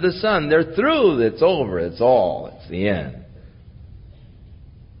done under the sun. They're through. It's over. It's all. It's the end.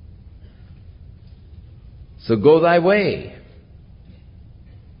 So go thy way.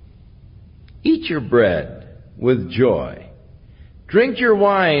 Eat your bread with joy. Drink your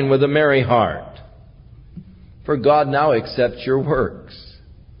wine with a merry heart. For God now accepts your works.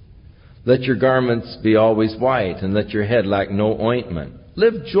 Let your garments be always white, and let your head lack no ointment.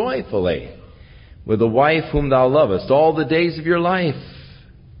 Live joyfully with the wife whom thou lovest all the days of your life,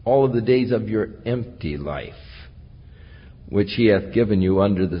 all of the days of your empty life, which he hath given you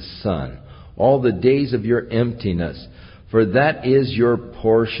under the sun, all the days of your emptiness. For that is your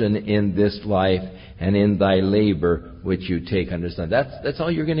portion in this life, and in thy labor which you take under the sun. That's all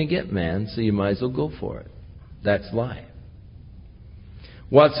you're going to get, man, so you might as well go for it. That's life.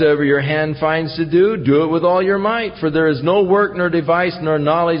 Whatsoever your hand finds to do, do it with all your might. For there is no work, nor device, nor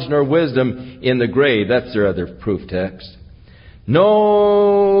knowledge, nor wisdom in the grave. That's their other proof text.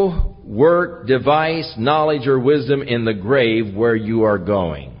 No work, device, knowledge, or wisdom in the grave where you are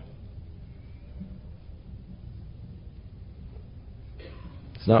going.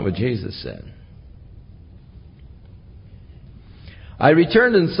 It's not what Jesus said. I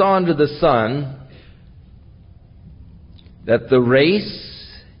returned and saw under the sun that the race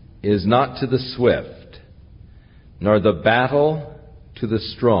is not to the swift, nor the battle to the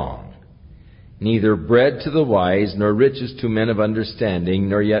strong, neither bread to the wise, nor riches to men of understanding,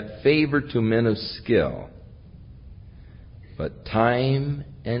 nor yet favor to men of skill. But time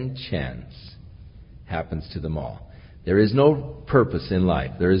and chance happens to them all. There is no purpose in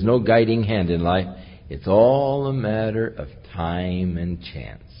life. There is no guiding hand in life It's all a matter of time and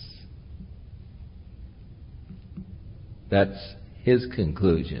chance. That's his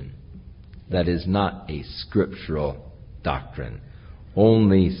conclusion. That is not a scriptural doctrine.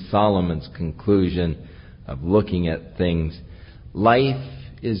 Only Solomon's conclusion of looking at things. Life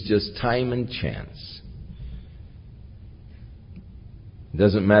is just time and chance. It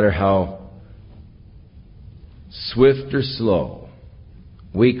doesn't matter how swift or slow,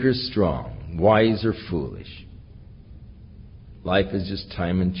 weak or strong, wise or foolish. Life is just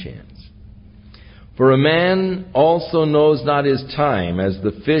time and chance. For a man also knows not his time, as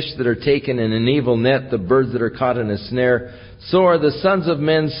the fish that are taken in an evil net, the birds that are caught in a snare, so are the sons of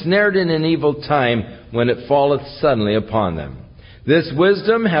men snared in an evil time, when it falleth suddenly upon them. This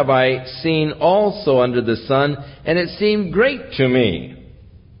wisdom have I seen also under the sun, and it seemed great to me.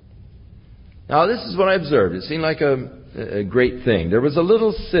 Now this is what I observed. It seemed like a great thing. There was a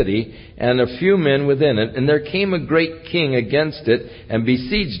little city and a few men within it, and there came a great king against it and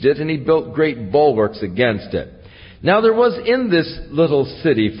besieged it, and he built great bulwarks against it. Now there was in this little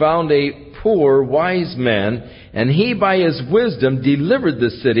city found a poor wise man, and he by his wisdom delivered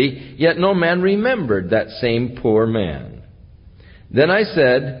the city, yet no man remembered that same poor man. Then I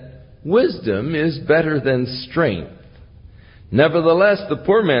said, wisdom is better than strength. Nevertheless, the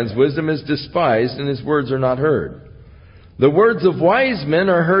poor man's wisdom is despised, and his words are not heard. The words of wise men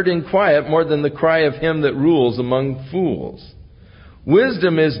are heard in quiet more than the cry of him that rules among fools.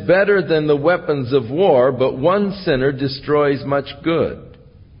 Wisdom is better than the weapons of war, but one sinner destroys much good.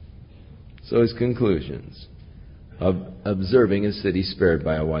 So his conclusions of observing a city spared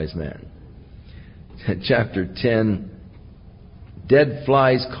by a wise man. Chapter 10, dead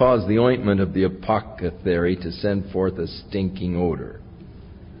flies cause the ointment of the apothecary to send forth a stinking odor.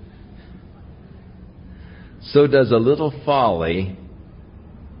 So does a little folly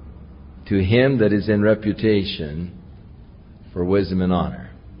to him that is in reputation for wisdom and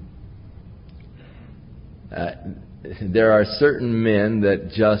honor. There are certain men that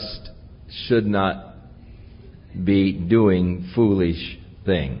just should not be doing foolish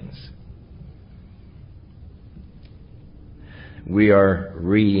things. We are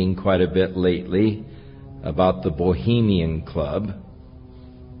reading quite a bit lately about the Bohemian Club.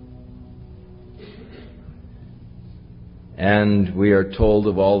 And we are told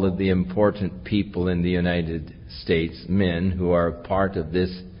of all of the important people in the United States, men who are part of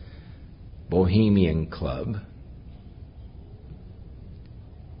this Bohemian Club.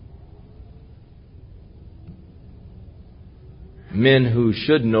 Men who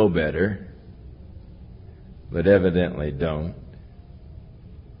should know better, but evidently don't.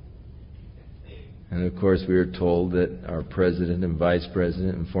 And of course we are told that our President and Vice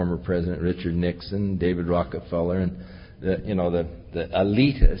President and former President Richard Nixon, David Rockefeller, and the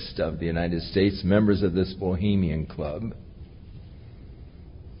elitist of the United States, members of this Bohemian Club.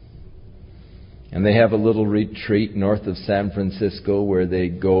 And they have a little retreat north of San Francisco where they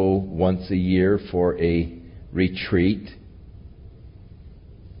go once a year for a retreat,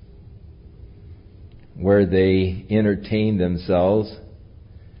 where they entertain themselves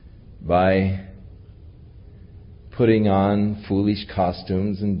by putting on foolish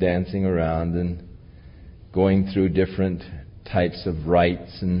costumes and dancing around and going through different types of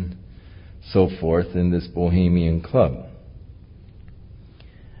rites and so forth in this Bohemian Club.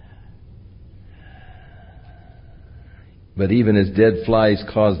 But even as dead flies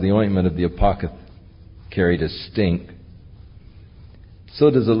cause the ointment of the apothecary to stink,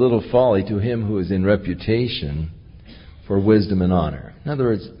 so does a little folly to him who is in reputation for wisdom and honor. In other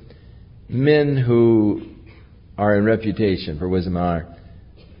words, men who are in reputation for wisdom and honor,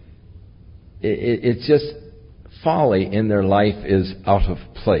 it's just folly in their life is out of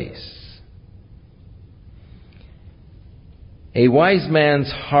place. A wise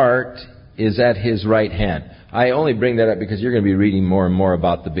man's heart is at his right hand. I only bring that up because you're going to be reading more and more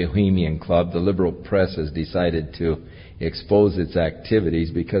about the Bohemian Club. The liberal press has decided to expose its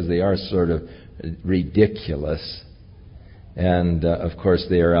activities because they are sort of ridiculous. And, of course,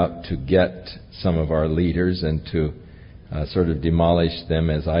 they are out to get some of our leaders and to sort of demolish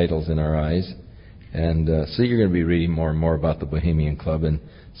them as idols in our eyes. And so you're going to be reading more and more about the Bohemian Club. And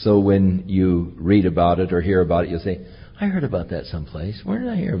so when you read about it or hear about it, you'll say, I heard about that someplace. Where did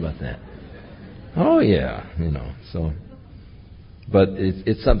I hear about that? Oh, yeah, so. But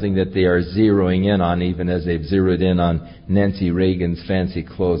it's something that they are zeroing in on, even as they've zeroed in on Nancy Reagan's fancy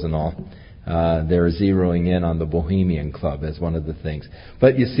clothes and all. They're zeroing in on the Bohemian Club as one of the things.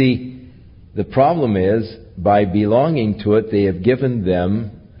 But you see, the problem is, by belonging to it, they have given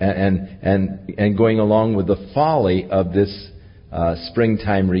them, and going along with the folly of this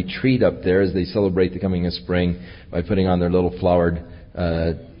springtime retreat up there as they celebrate the coming of spring by putting on their little flowered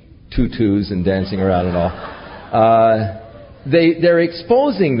tutus and dancing around and all. They're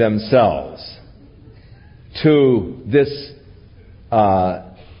exposing themselves to this,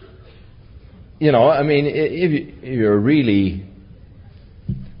 if you're really,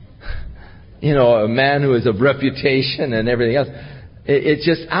 a man who is of reputation and everything else, it's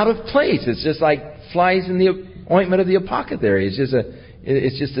just out of place. It's just like flies in the ointment of the apothecary.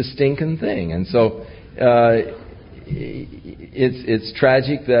 It's just a stinking thing. And so it's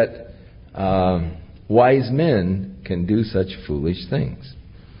tragic that wise men can do such foolish things.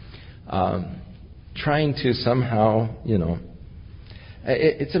 Trying to somehow,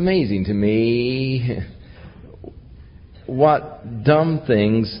 it's amazing to me what dumb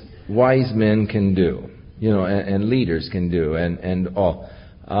things wise men can do, and leaders can do, and all.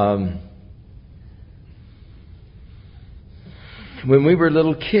 When we were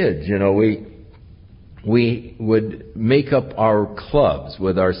little kids, we would make up our clubs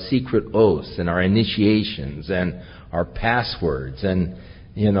with our secret oaths and our initiations and our passwords and,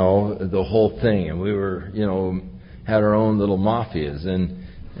 the whole thing. And we were, had our own little mafias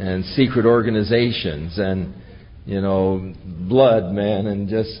and secret organizations and, blood, man, and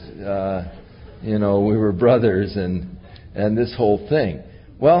just, we were brothers and this whole thing.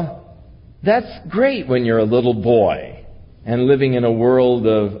 Well, that's great when you're a little boy and living in a world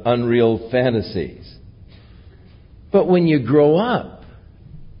of unreal fantasies. But when you grow up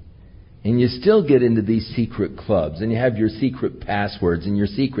and you still get into these secret clubs and you have your secret passwords and your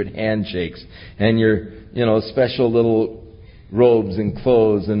secret handshakes and your, special little robes and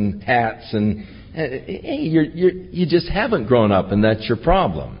clothes and hats and hey, you just haven't grown up, and that's your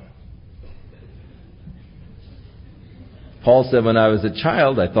problem. Paul said, when I was a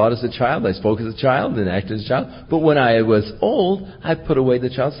child, I thought as a child, I spoke as a child, and acted as a child. But when I was old, I put away the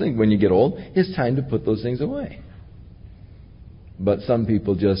child's things. When you get old, it's time to put those things away. But some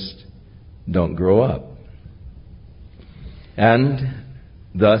people just don't grow up. And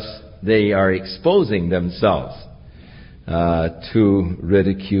thus, they are exposing themselves to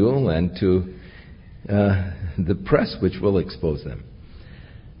ridicule and to the press, which will expose them.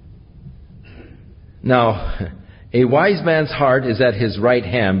 Now, a wise man's heart is at his right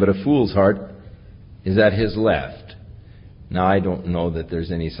hand, but a fool's heart is at his left. Now, I don't know that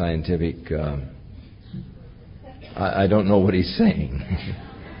there's any scientific... I don't know what he's saying.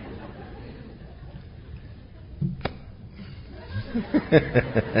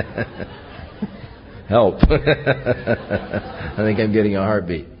 Help. I think I'm getting a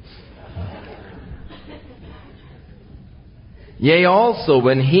heartbeat. Yea, also,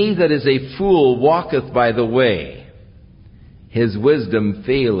 when he that is a fool walketh by the way, his wisdom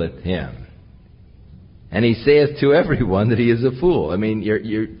faileth him. And he saith to everyone that he is a fool. I mean,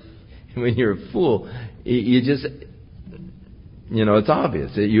 when you're a fool, you just, it's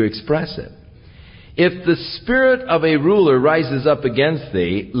obvious that you express it. If the spirit of a ruler rises up against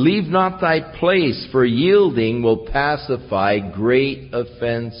thee, leave not thy place, for yielding will pacify great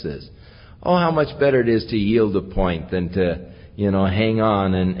offenses. Oh, how much better it is to yield a point than to, hang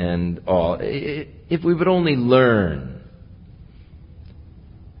on and all. If we would only learn.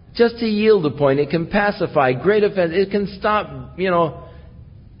 Just to yield a point, it can pacify great offenses. It can stop,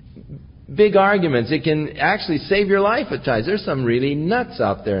 big arguments. It can actually save your life at times. There's some really nuts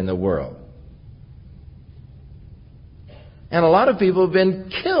out there in the world. And a lot of people have been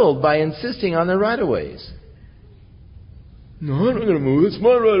killed by insisting on their right-of-ways. No, I'm not going to move. It's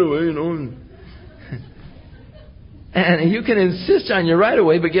my right-of-way, And you can insist on your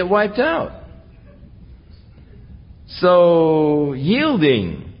right-of-way, but get wiped out. So,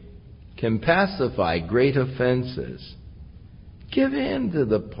 yielding can pacify great offenses. Give in to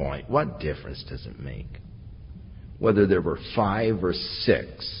the point. What difference does it make? Whether there were 5 or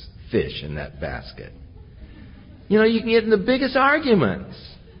 6 fish in that basket. You can get in the biggest arguments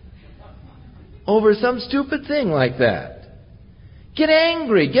over some stupid thing like that. Get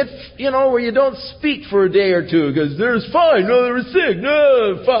angry. Get, where you don't speak for a day or two because there's 5. No, there were 6.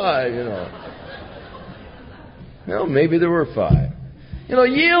 No, 5, Well, maybe there were 5.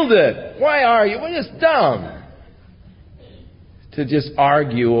 Yield it. Why are you? Well, it's dumb to just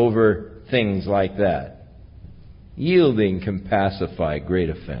argue over things like that. Yielding can pacify great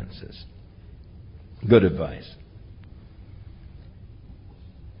offenses. Good advice.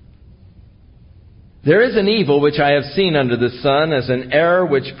 There is an evil which I have seen under the sun, as an error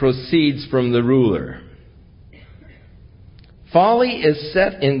which proceeds from the ruler. Folly is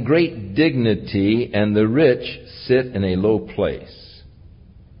set in great dignity, and the rich sit in a low place.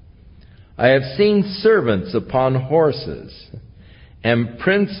 I have seen servants upon horses, and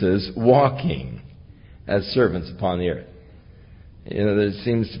princes walking as servants upon the earth. There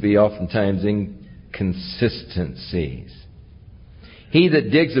seems to be oftentimes inconsistencies. He that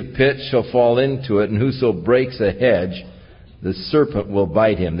digs a pit shall fall into it, and whoso breaks a hedge, the serpent will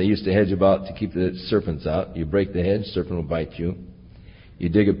bite him. They used to hedge about to keep the serpents out. You break the hedge, serpent will bite you. You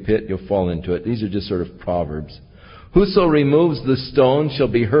dig a pit, you'll fall into it. These are just sort of proverbs. Whoso removes the stone shall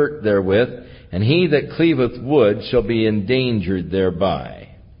be hurt therewith, and he that cleaveth wood shall be endangered thereby.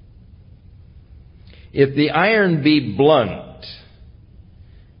 If the iron be blunt,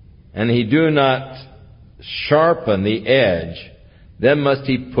 and he do not sharpen the edge, then must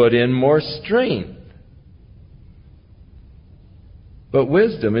he put in more strength. But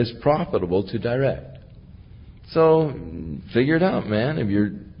wisdom is profitable to direct. So, figure it out, man. If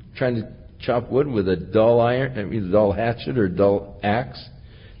you're trying to chop wood with a dull iron, a dull hatchet or a dull axe,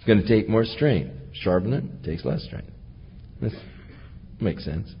 it's going to take more strength. Sharpen it takes less strength. This makes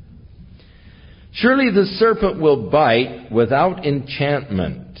sense. Surely the serpent will bite without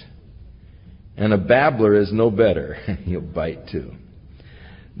enchantment, and a babbler is no better. He'll bite too.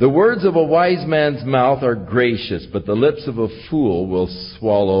 The words of a wise man's mouth are gracious, but the lips of a fool will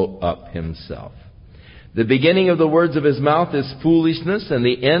swallow up himself. The beginning of the words of his mouth is foolishness, and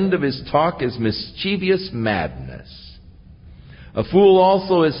the end of his talk is mischievous madness. A fool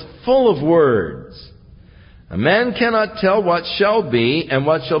also is full of words. A man cannot tell what shall be, and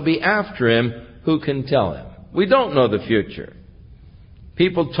what shall be after him. Who can tell him? We don't know the future.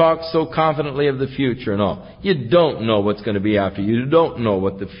 People talk so confidently of the future and all. You don't know what's going to be after you. You don't know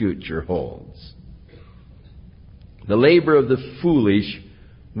what the future holds. The labor of the foolish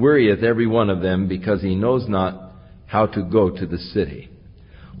wearieth every one of them, because he knows not how to go to the city.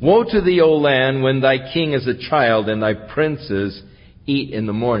 Woe to thee, O land, when thy king is a child, and thy princes eat in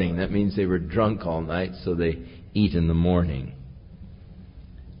the morning. That means they were drunk all night, so they eat in the morning.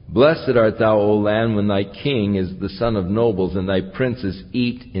 Blessed art thou, O land, when thy king is the son of nobles, and thy princes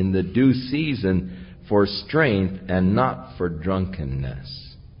eat in the due season for strength and not for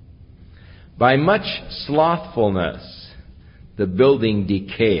drunkenness. By much slothfulness the building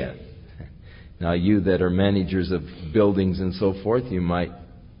decayeth. Now you that are managers of buildings and so forth, you might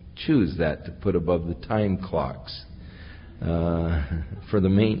choose that to put above the time clocks for the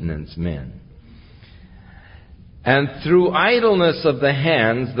maintenance men. And through idleness of the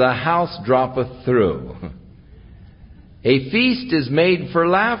hands the house droppeth through. A feast is made for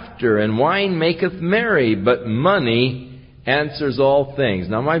laughter, and wine maketh merry, but money answers all things.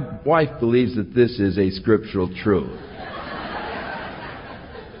 Now my wife believes that this is a scriptural truth.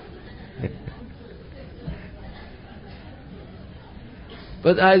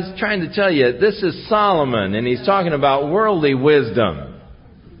 But I was trying to tell you, this is Solomon, and he's talking about worldly wisdom.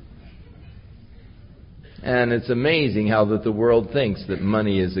 And it's amazing how that the world thinks that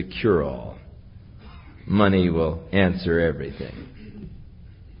money is a cure-all. Money will answer everything.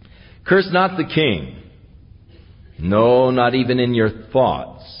 Curse not the king. No, not even in your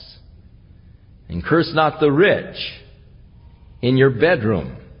thoughts. And curse not the rich in your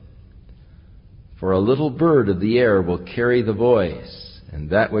bedroom. For a little bird of the air will carry the voice,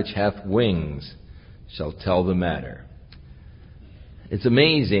 and that which hath wings shall tell the matter. It's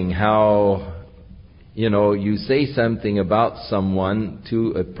amazing how, you say something about someone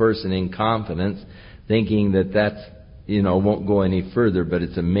to a person in confidence, thinking that that's, won't go any further, but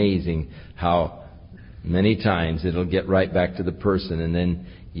it's amazing how many times it'll get right back to the person, and then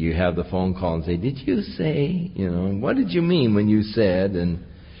you have the phone call and say, did you say, what did you mean when you said, and,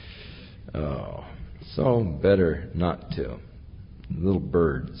 so better not to. Little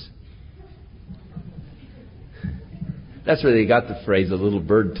birds. That's where they got the phrase, a little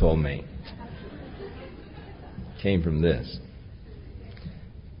bird told me. Came from this.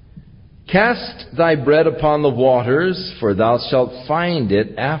 Cast thy bread upon the waters, for thou shalt find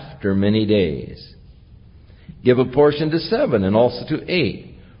it after many days. Give a portion to 7 and also to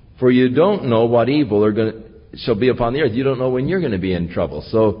 8, for you don't know what evil shall be upon the earth. You don't know when you're going to be in trouble.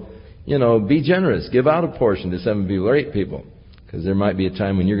 So, be generous. Give out a portion to 7 people or 8 people, because there might be a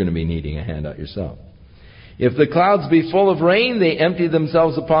time when you're going to be needing a handout yourself. If the clouds be full of rain, they empty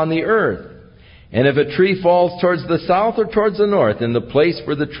themselves upon the earth. And if a tree falls towards the south or towards the north, in the place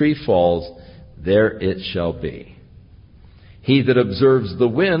where the tree falls, there it shall be. He that observes the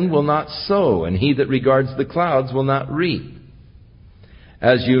wind will not sow, and he that regards the clouds will not reap.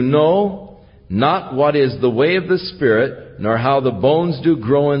 As you know not what is the way of the Spirit, nor how the bones do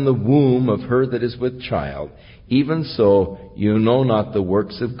grow in the womb of her that is with child, even so you know not the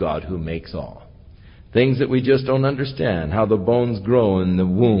works of God who makes all. Things that we just don't understand, how the bones grow in the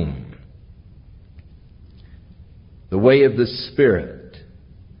womb. The way of the Spirit.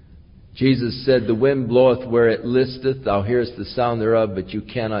 Jesus said, the wind bloweth where it listeth, thou hearest the sound thereof, but you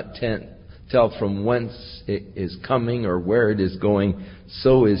cannot tell from whence it is coming or where it is going.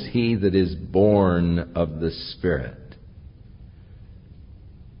 So is he that is born of the Spirit.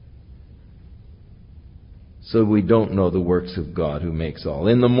 So we don't know the works of God who makes all.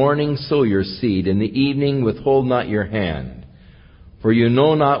 In the morning sow your seed, in the evening withhold not your hand. For you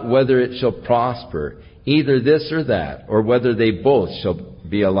know not whether it shall prosper, either this or that, or whether they both shall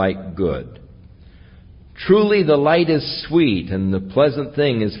be alike good. Truly the light is sweet, and the pleasant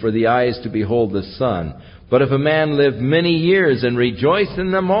thing is for the eyes to behold the sun. But if a man live many years and rejoice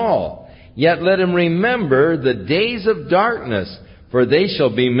in them all, yet let him remember the days of darkness, for they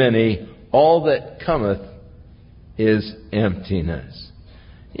shall be many. All that cometh is emptiness.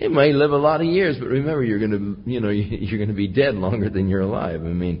 You may live a lot of years, but remember, you're going to be dead longer than you're alive. I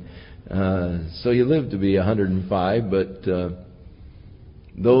mean, so you live to be 105, but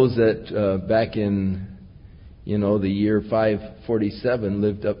those that back in the year 547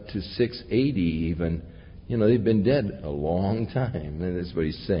 lived up to 680 even, they've been dead a long time. And that's what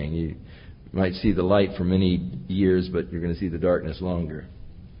he's saying. You might see the light for many years, but you're going to see the darkness longer.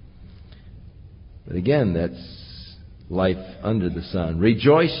 But again, that's life under the sun.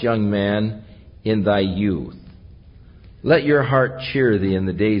 Rejoice, young man, in thy youth. Let your heart cheer thee in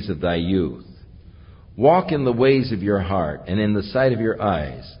the days of thy youth. Walk in the ways of your heart and in the sight of your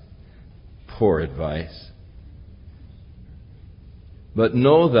eyes. Poor advice. But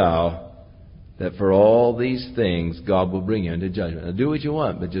know thou that for all these things God will bring you into judgment. Now do what you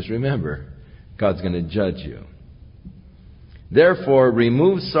want, but just remember, God's going to judge you. Therefore,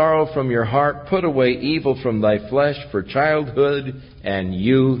 remove sorrow from your heart, put away evil from thy flesh, for childhood and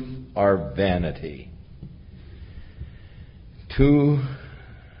youth are vanity. Too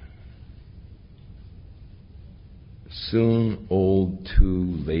soon old,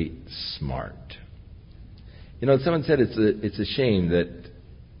 too late smart. Someone said it's a shame that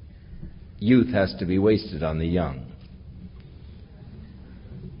youth has to be wasted on the young.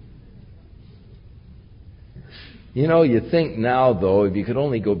 You think now, though, if you could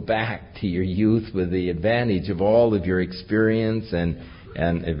only go back to your youth with the advantage of all of your experience and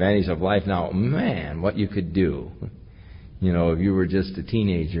advantage of life now, man, what you could do. If you were just a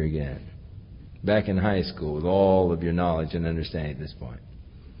teenager again, back in high school with all of your knowledge and understanding at this point.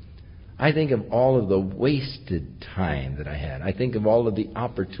 I think of all of the wasted time that I had. I think of all of the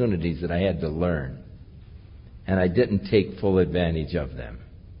opportunities that I had to learn, and I didn't take full advantage of them.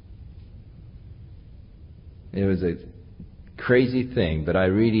 It was a crazy thing, but I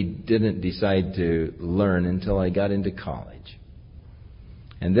really didn't decide to learn until I got into college.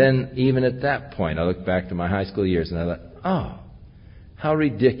 And then, even at that point, I look back to my high school years and I thought, oh, how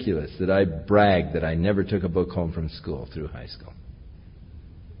ridiculous that I bragged that I never took a book home from school through high school.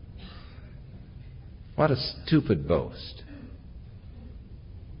 What a stupid boast.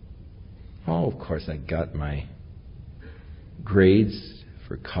 Oh, of course I got my grades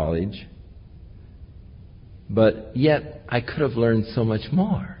for college. But yet, I could have learned so much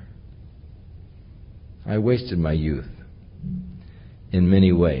more. I wasted my youth in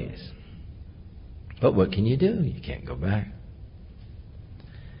many ways. But what can you do? You can't go back.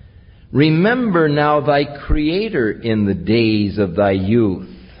 Remember now thy Creator in the days of thy youth.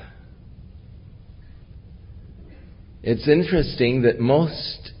 It's interesting that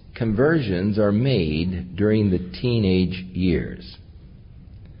most conversions are made during the teenage years.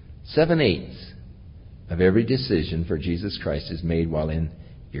 7/8 of every decision for Jesus Christ is made while in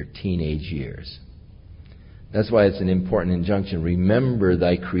your teenage years. That's why it's an important injunction. Remember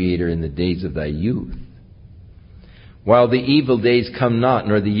thy Creator in the days of thy youth. While the evil days come not,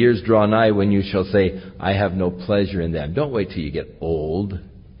 nor the years draw nigh, when you shall say, I have no pleasure in them. Don't wait till you get old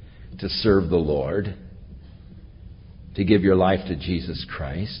to serve the Lord, to give your life to Jesus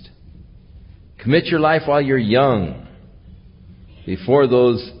Christ. Commit your life while you're young, before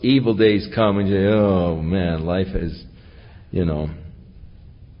those evil days come and you say, oh man, life is, no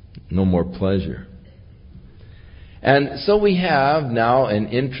more pleasure. And so we have now an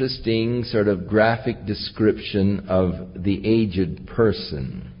interesting sort of graphic description of the aged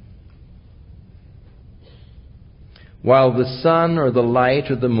person. While the sun or the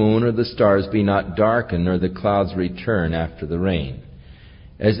light or the moon or the stars be not darkened, nor the clouds return after the rain.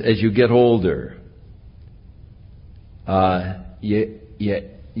 As you get older,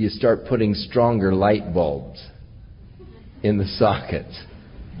 you start putting stronger light bulbs in the sockets.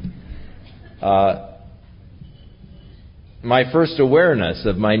 My first awareness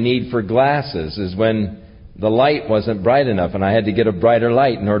of my need for glasses is when the light wasn't bright enough and I had to get a brighter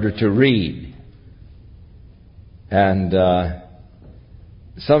light in order to read. And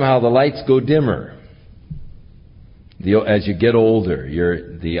somehow the lights go dimmer. As you get older,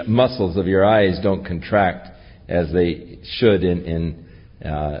 the muscles of your eyes don't contract as they should in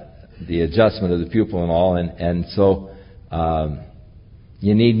the adjustment of the pupil and all. And so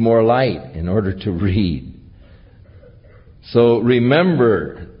you need more light in order to read. So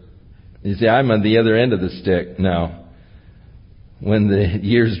remember, you see, I'm on the other end of the stick now, when the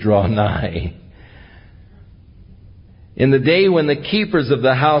years draw nigh. In the day when the keepers of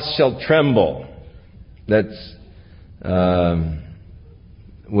the house shall tremble, that's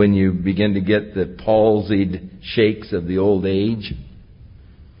when you begin to get the palsied shakes of the old age.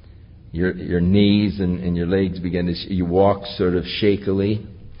 Your knees and your legs begin to, you walk sort of shakily.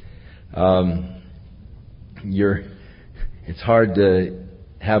 It's hard to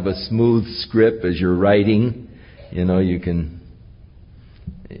have a smooth script as you're writing. You know,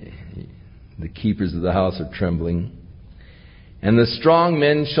 the keepers of the house are trembling. And the strong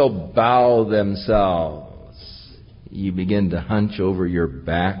men shall bow themselves. You begin to hunch over your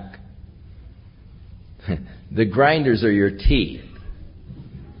back. The grinders are your teeth.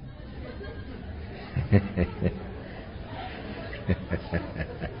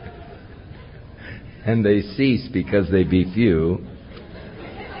 And they cease because they be few.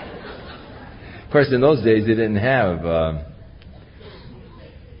 Of course, in those days they didn't have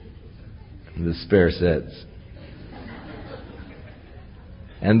the spare sets.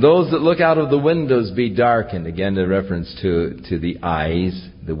 And those that look out of the windows be darkened. Again, a reference to the eyes,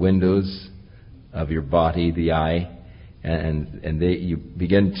 the windows of your body, the eye, and you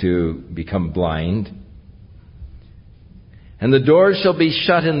begin to become blind. And the doors shall be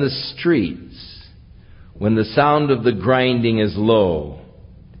shut in the streets when the sound of the grinding is low.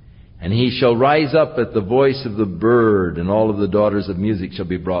 And he shall rise up at the voice of the bird, and all of the daughters of music shall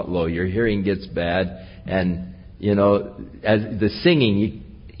be brought low. Your hearing gets bad, and, you know, as the singing,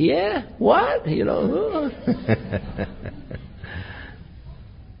 yeah, what? You know.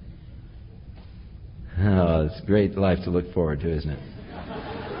 Oh, it's a great life to look forward to, isn't it?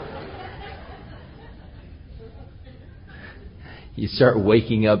 You start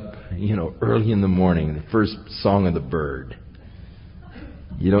waking up, you know, early in the morning, the first song of the bird.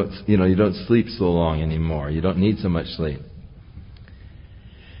 You don't sleep so long anymore. You don't need so much sleep.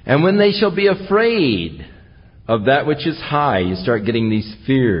 And when they shall be afraid of that which is high, you start getting these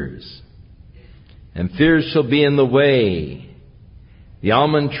fears. And fears shall be in the way. The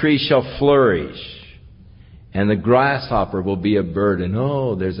almond tree shall flourish. And the grasshopper will be a burden.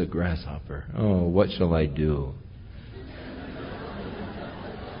 Oh, there's a grasshopper. Oh, what shall I do?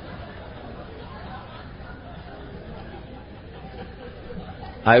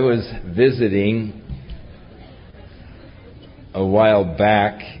 I was visiting a while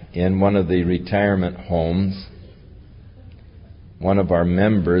back in one of the retirement homes, one of our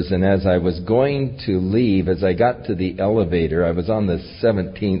members, and as I was going to leave, as I got to the elevator, I was on the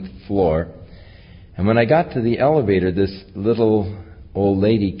 17th floor, and when I got to the elevator, this little old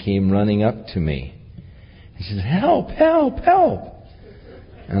lady came running up to me. And she said, "Help, help, help."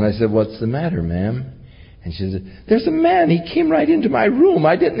 And I said, "What's the matter, ma'am?" And she said, "There's a man. He came right into my room.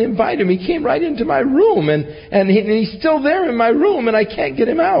 I didn't invite him. He came right into my room. And he's still there in my room, and I can't get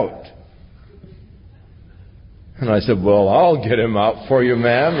him out." And I said, "Well, I'll get him out for you,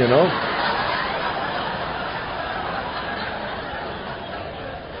 ma'am, you know."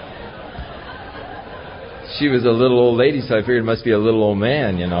 She was a little old lady, so I figured it must be a little old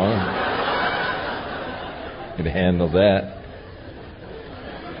man, you know. Could handle that.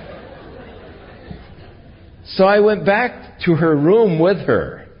 So I went back to her room with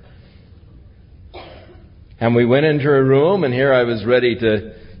her. And we went into her room, and here I was ready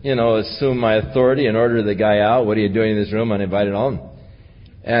to, assume my authority and order the guy out. "What are you doing in this room? Uninvited on."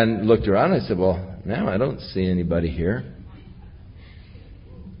 And looked around. I said, "Well, ma'am, I don't see anybody here."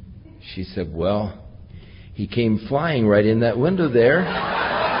 She said, "Well, he came flying right in that window there.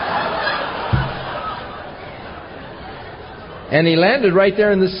 And he landed right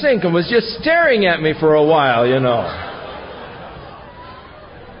there in the sink and was just staring at me for a while, you know."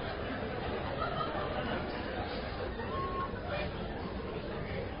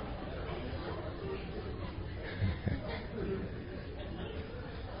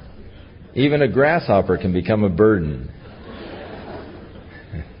 Even a grasshopper can become a burden.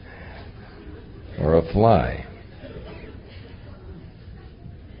 Or a fly.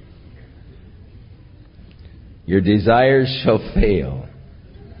 Your desires shall fail,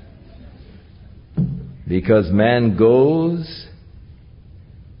 because man goes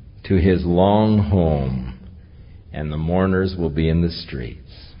to his long home, and the mourners will be in the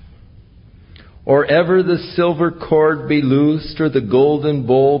streets. or ever the silver cord be loosed, or the golden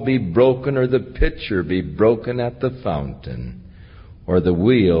bowl be broken, or the pitcher be broken at the fountain, or the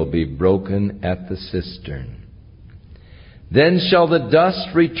wheel be broken at the cistern. Then shall the dust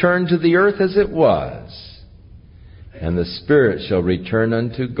return to the earth as it was, and the spirit shall return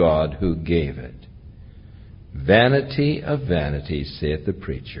unto God who gave it. Vanity of vanities, saith the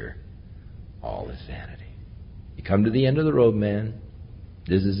preacher. All is vanity. You come to the end of the road, man.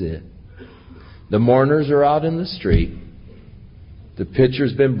 This is it. The mourners are out in the street. The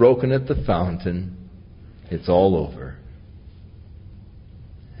pitcher's been broken at the fountain. It's all over.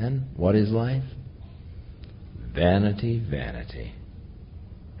 And what is life? Vanity, vanity.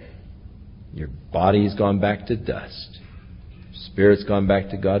 Your body's gone back to dust. Your spirit's gone back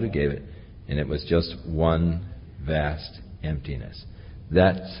to God who gave it. And it was just one vast emptiness.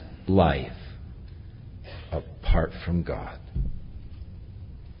 That's life apart from God.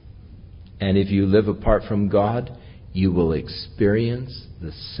 And if you live apart from God, you will experience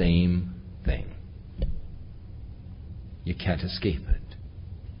the same thing. You can't escape it.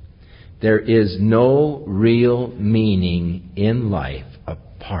 There is no real meaning in life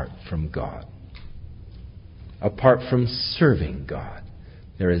apart from God. Apart from serving God,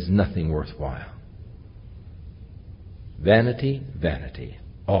 there is nothing worthwhile. Vanity, vanity,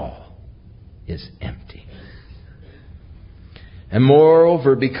 all is empty. And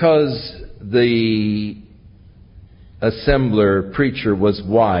moreover, because the assembler preacher was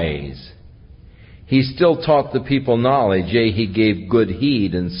wise, he still taught the people knowledge, yea, he gave good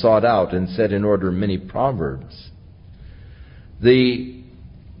heed and sought out and set in order many proverbs. The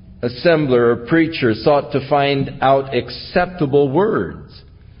assembler or preacher sought to find out acceptable words,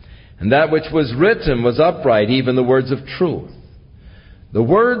 and that which was written was upright, even the words of truth. The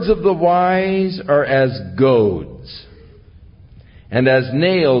words of the wise are as goads, and as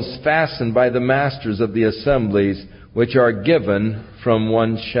nails fastened by the masters of the assemblies, which are given from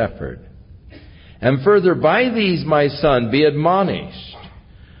one shepherd. And further, by these, my son, be admonished.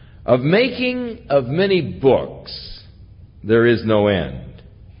 Of making of many books there is no end,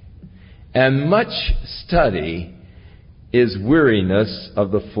 and much study is weariness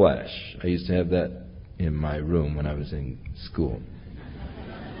of the flesh. I used to have that in my room when I was in school.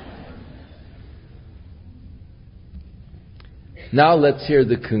 Now let's hear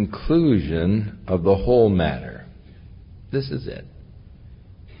the conclusion of the whole matter. This is it.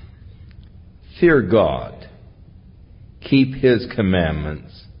 Fear God. Keep His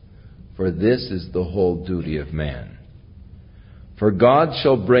commandments, for this is the whole duty of man. For God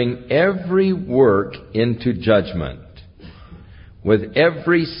shall bring every work into judgment, with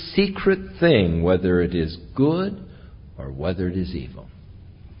every secret thing, whether it is good or whether it is evil.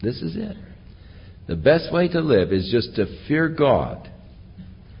 This is it. The best way to live is just to fear God.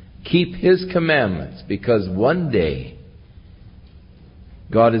 Keep His commandments, because one day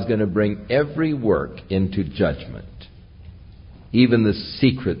God is going to bring every work into judgment, even the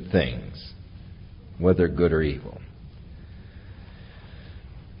secret things, whether good or evil.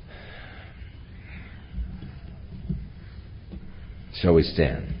 Shall we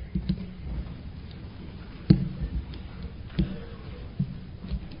stand?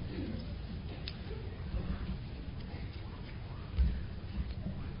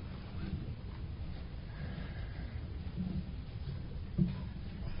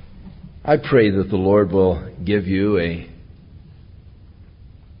 I pray that the Lord will give you a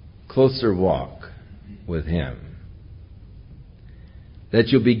closer walk with Him, that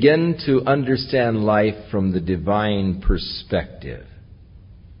you'll begin to understand life from the divine perspective,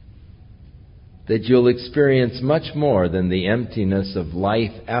 that you'll experience much more than the emptiness of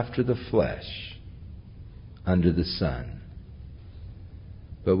life after the flesh under the sun,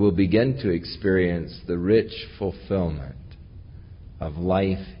 but will begin to experience the rich fulfillment of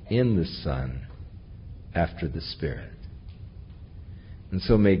life in the Son after the Spirit. And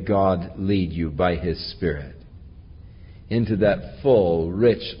so may God lead you by His Spirit into that full,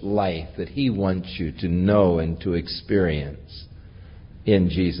 rich life that He wants you to know and to experience in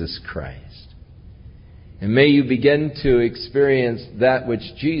Jesus Christ. And may you begin to experience that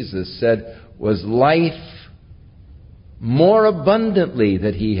which Jesus said was life more abundantly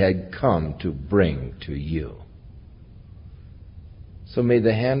that He had come to bring to you. So may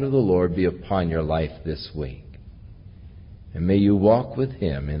the hand of the Lord be upon your life this week. And may you walk with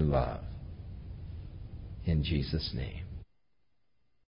Him in love. In Jesus' name.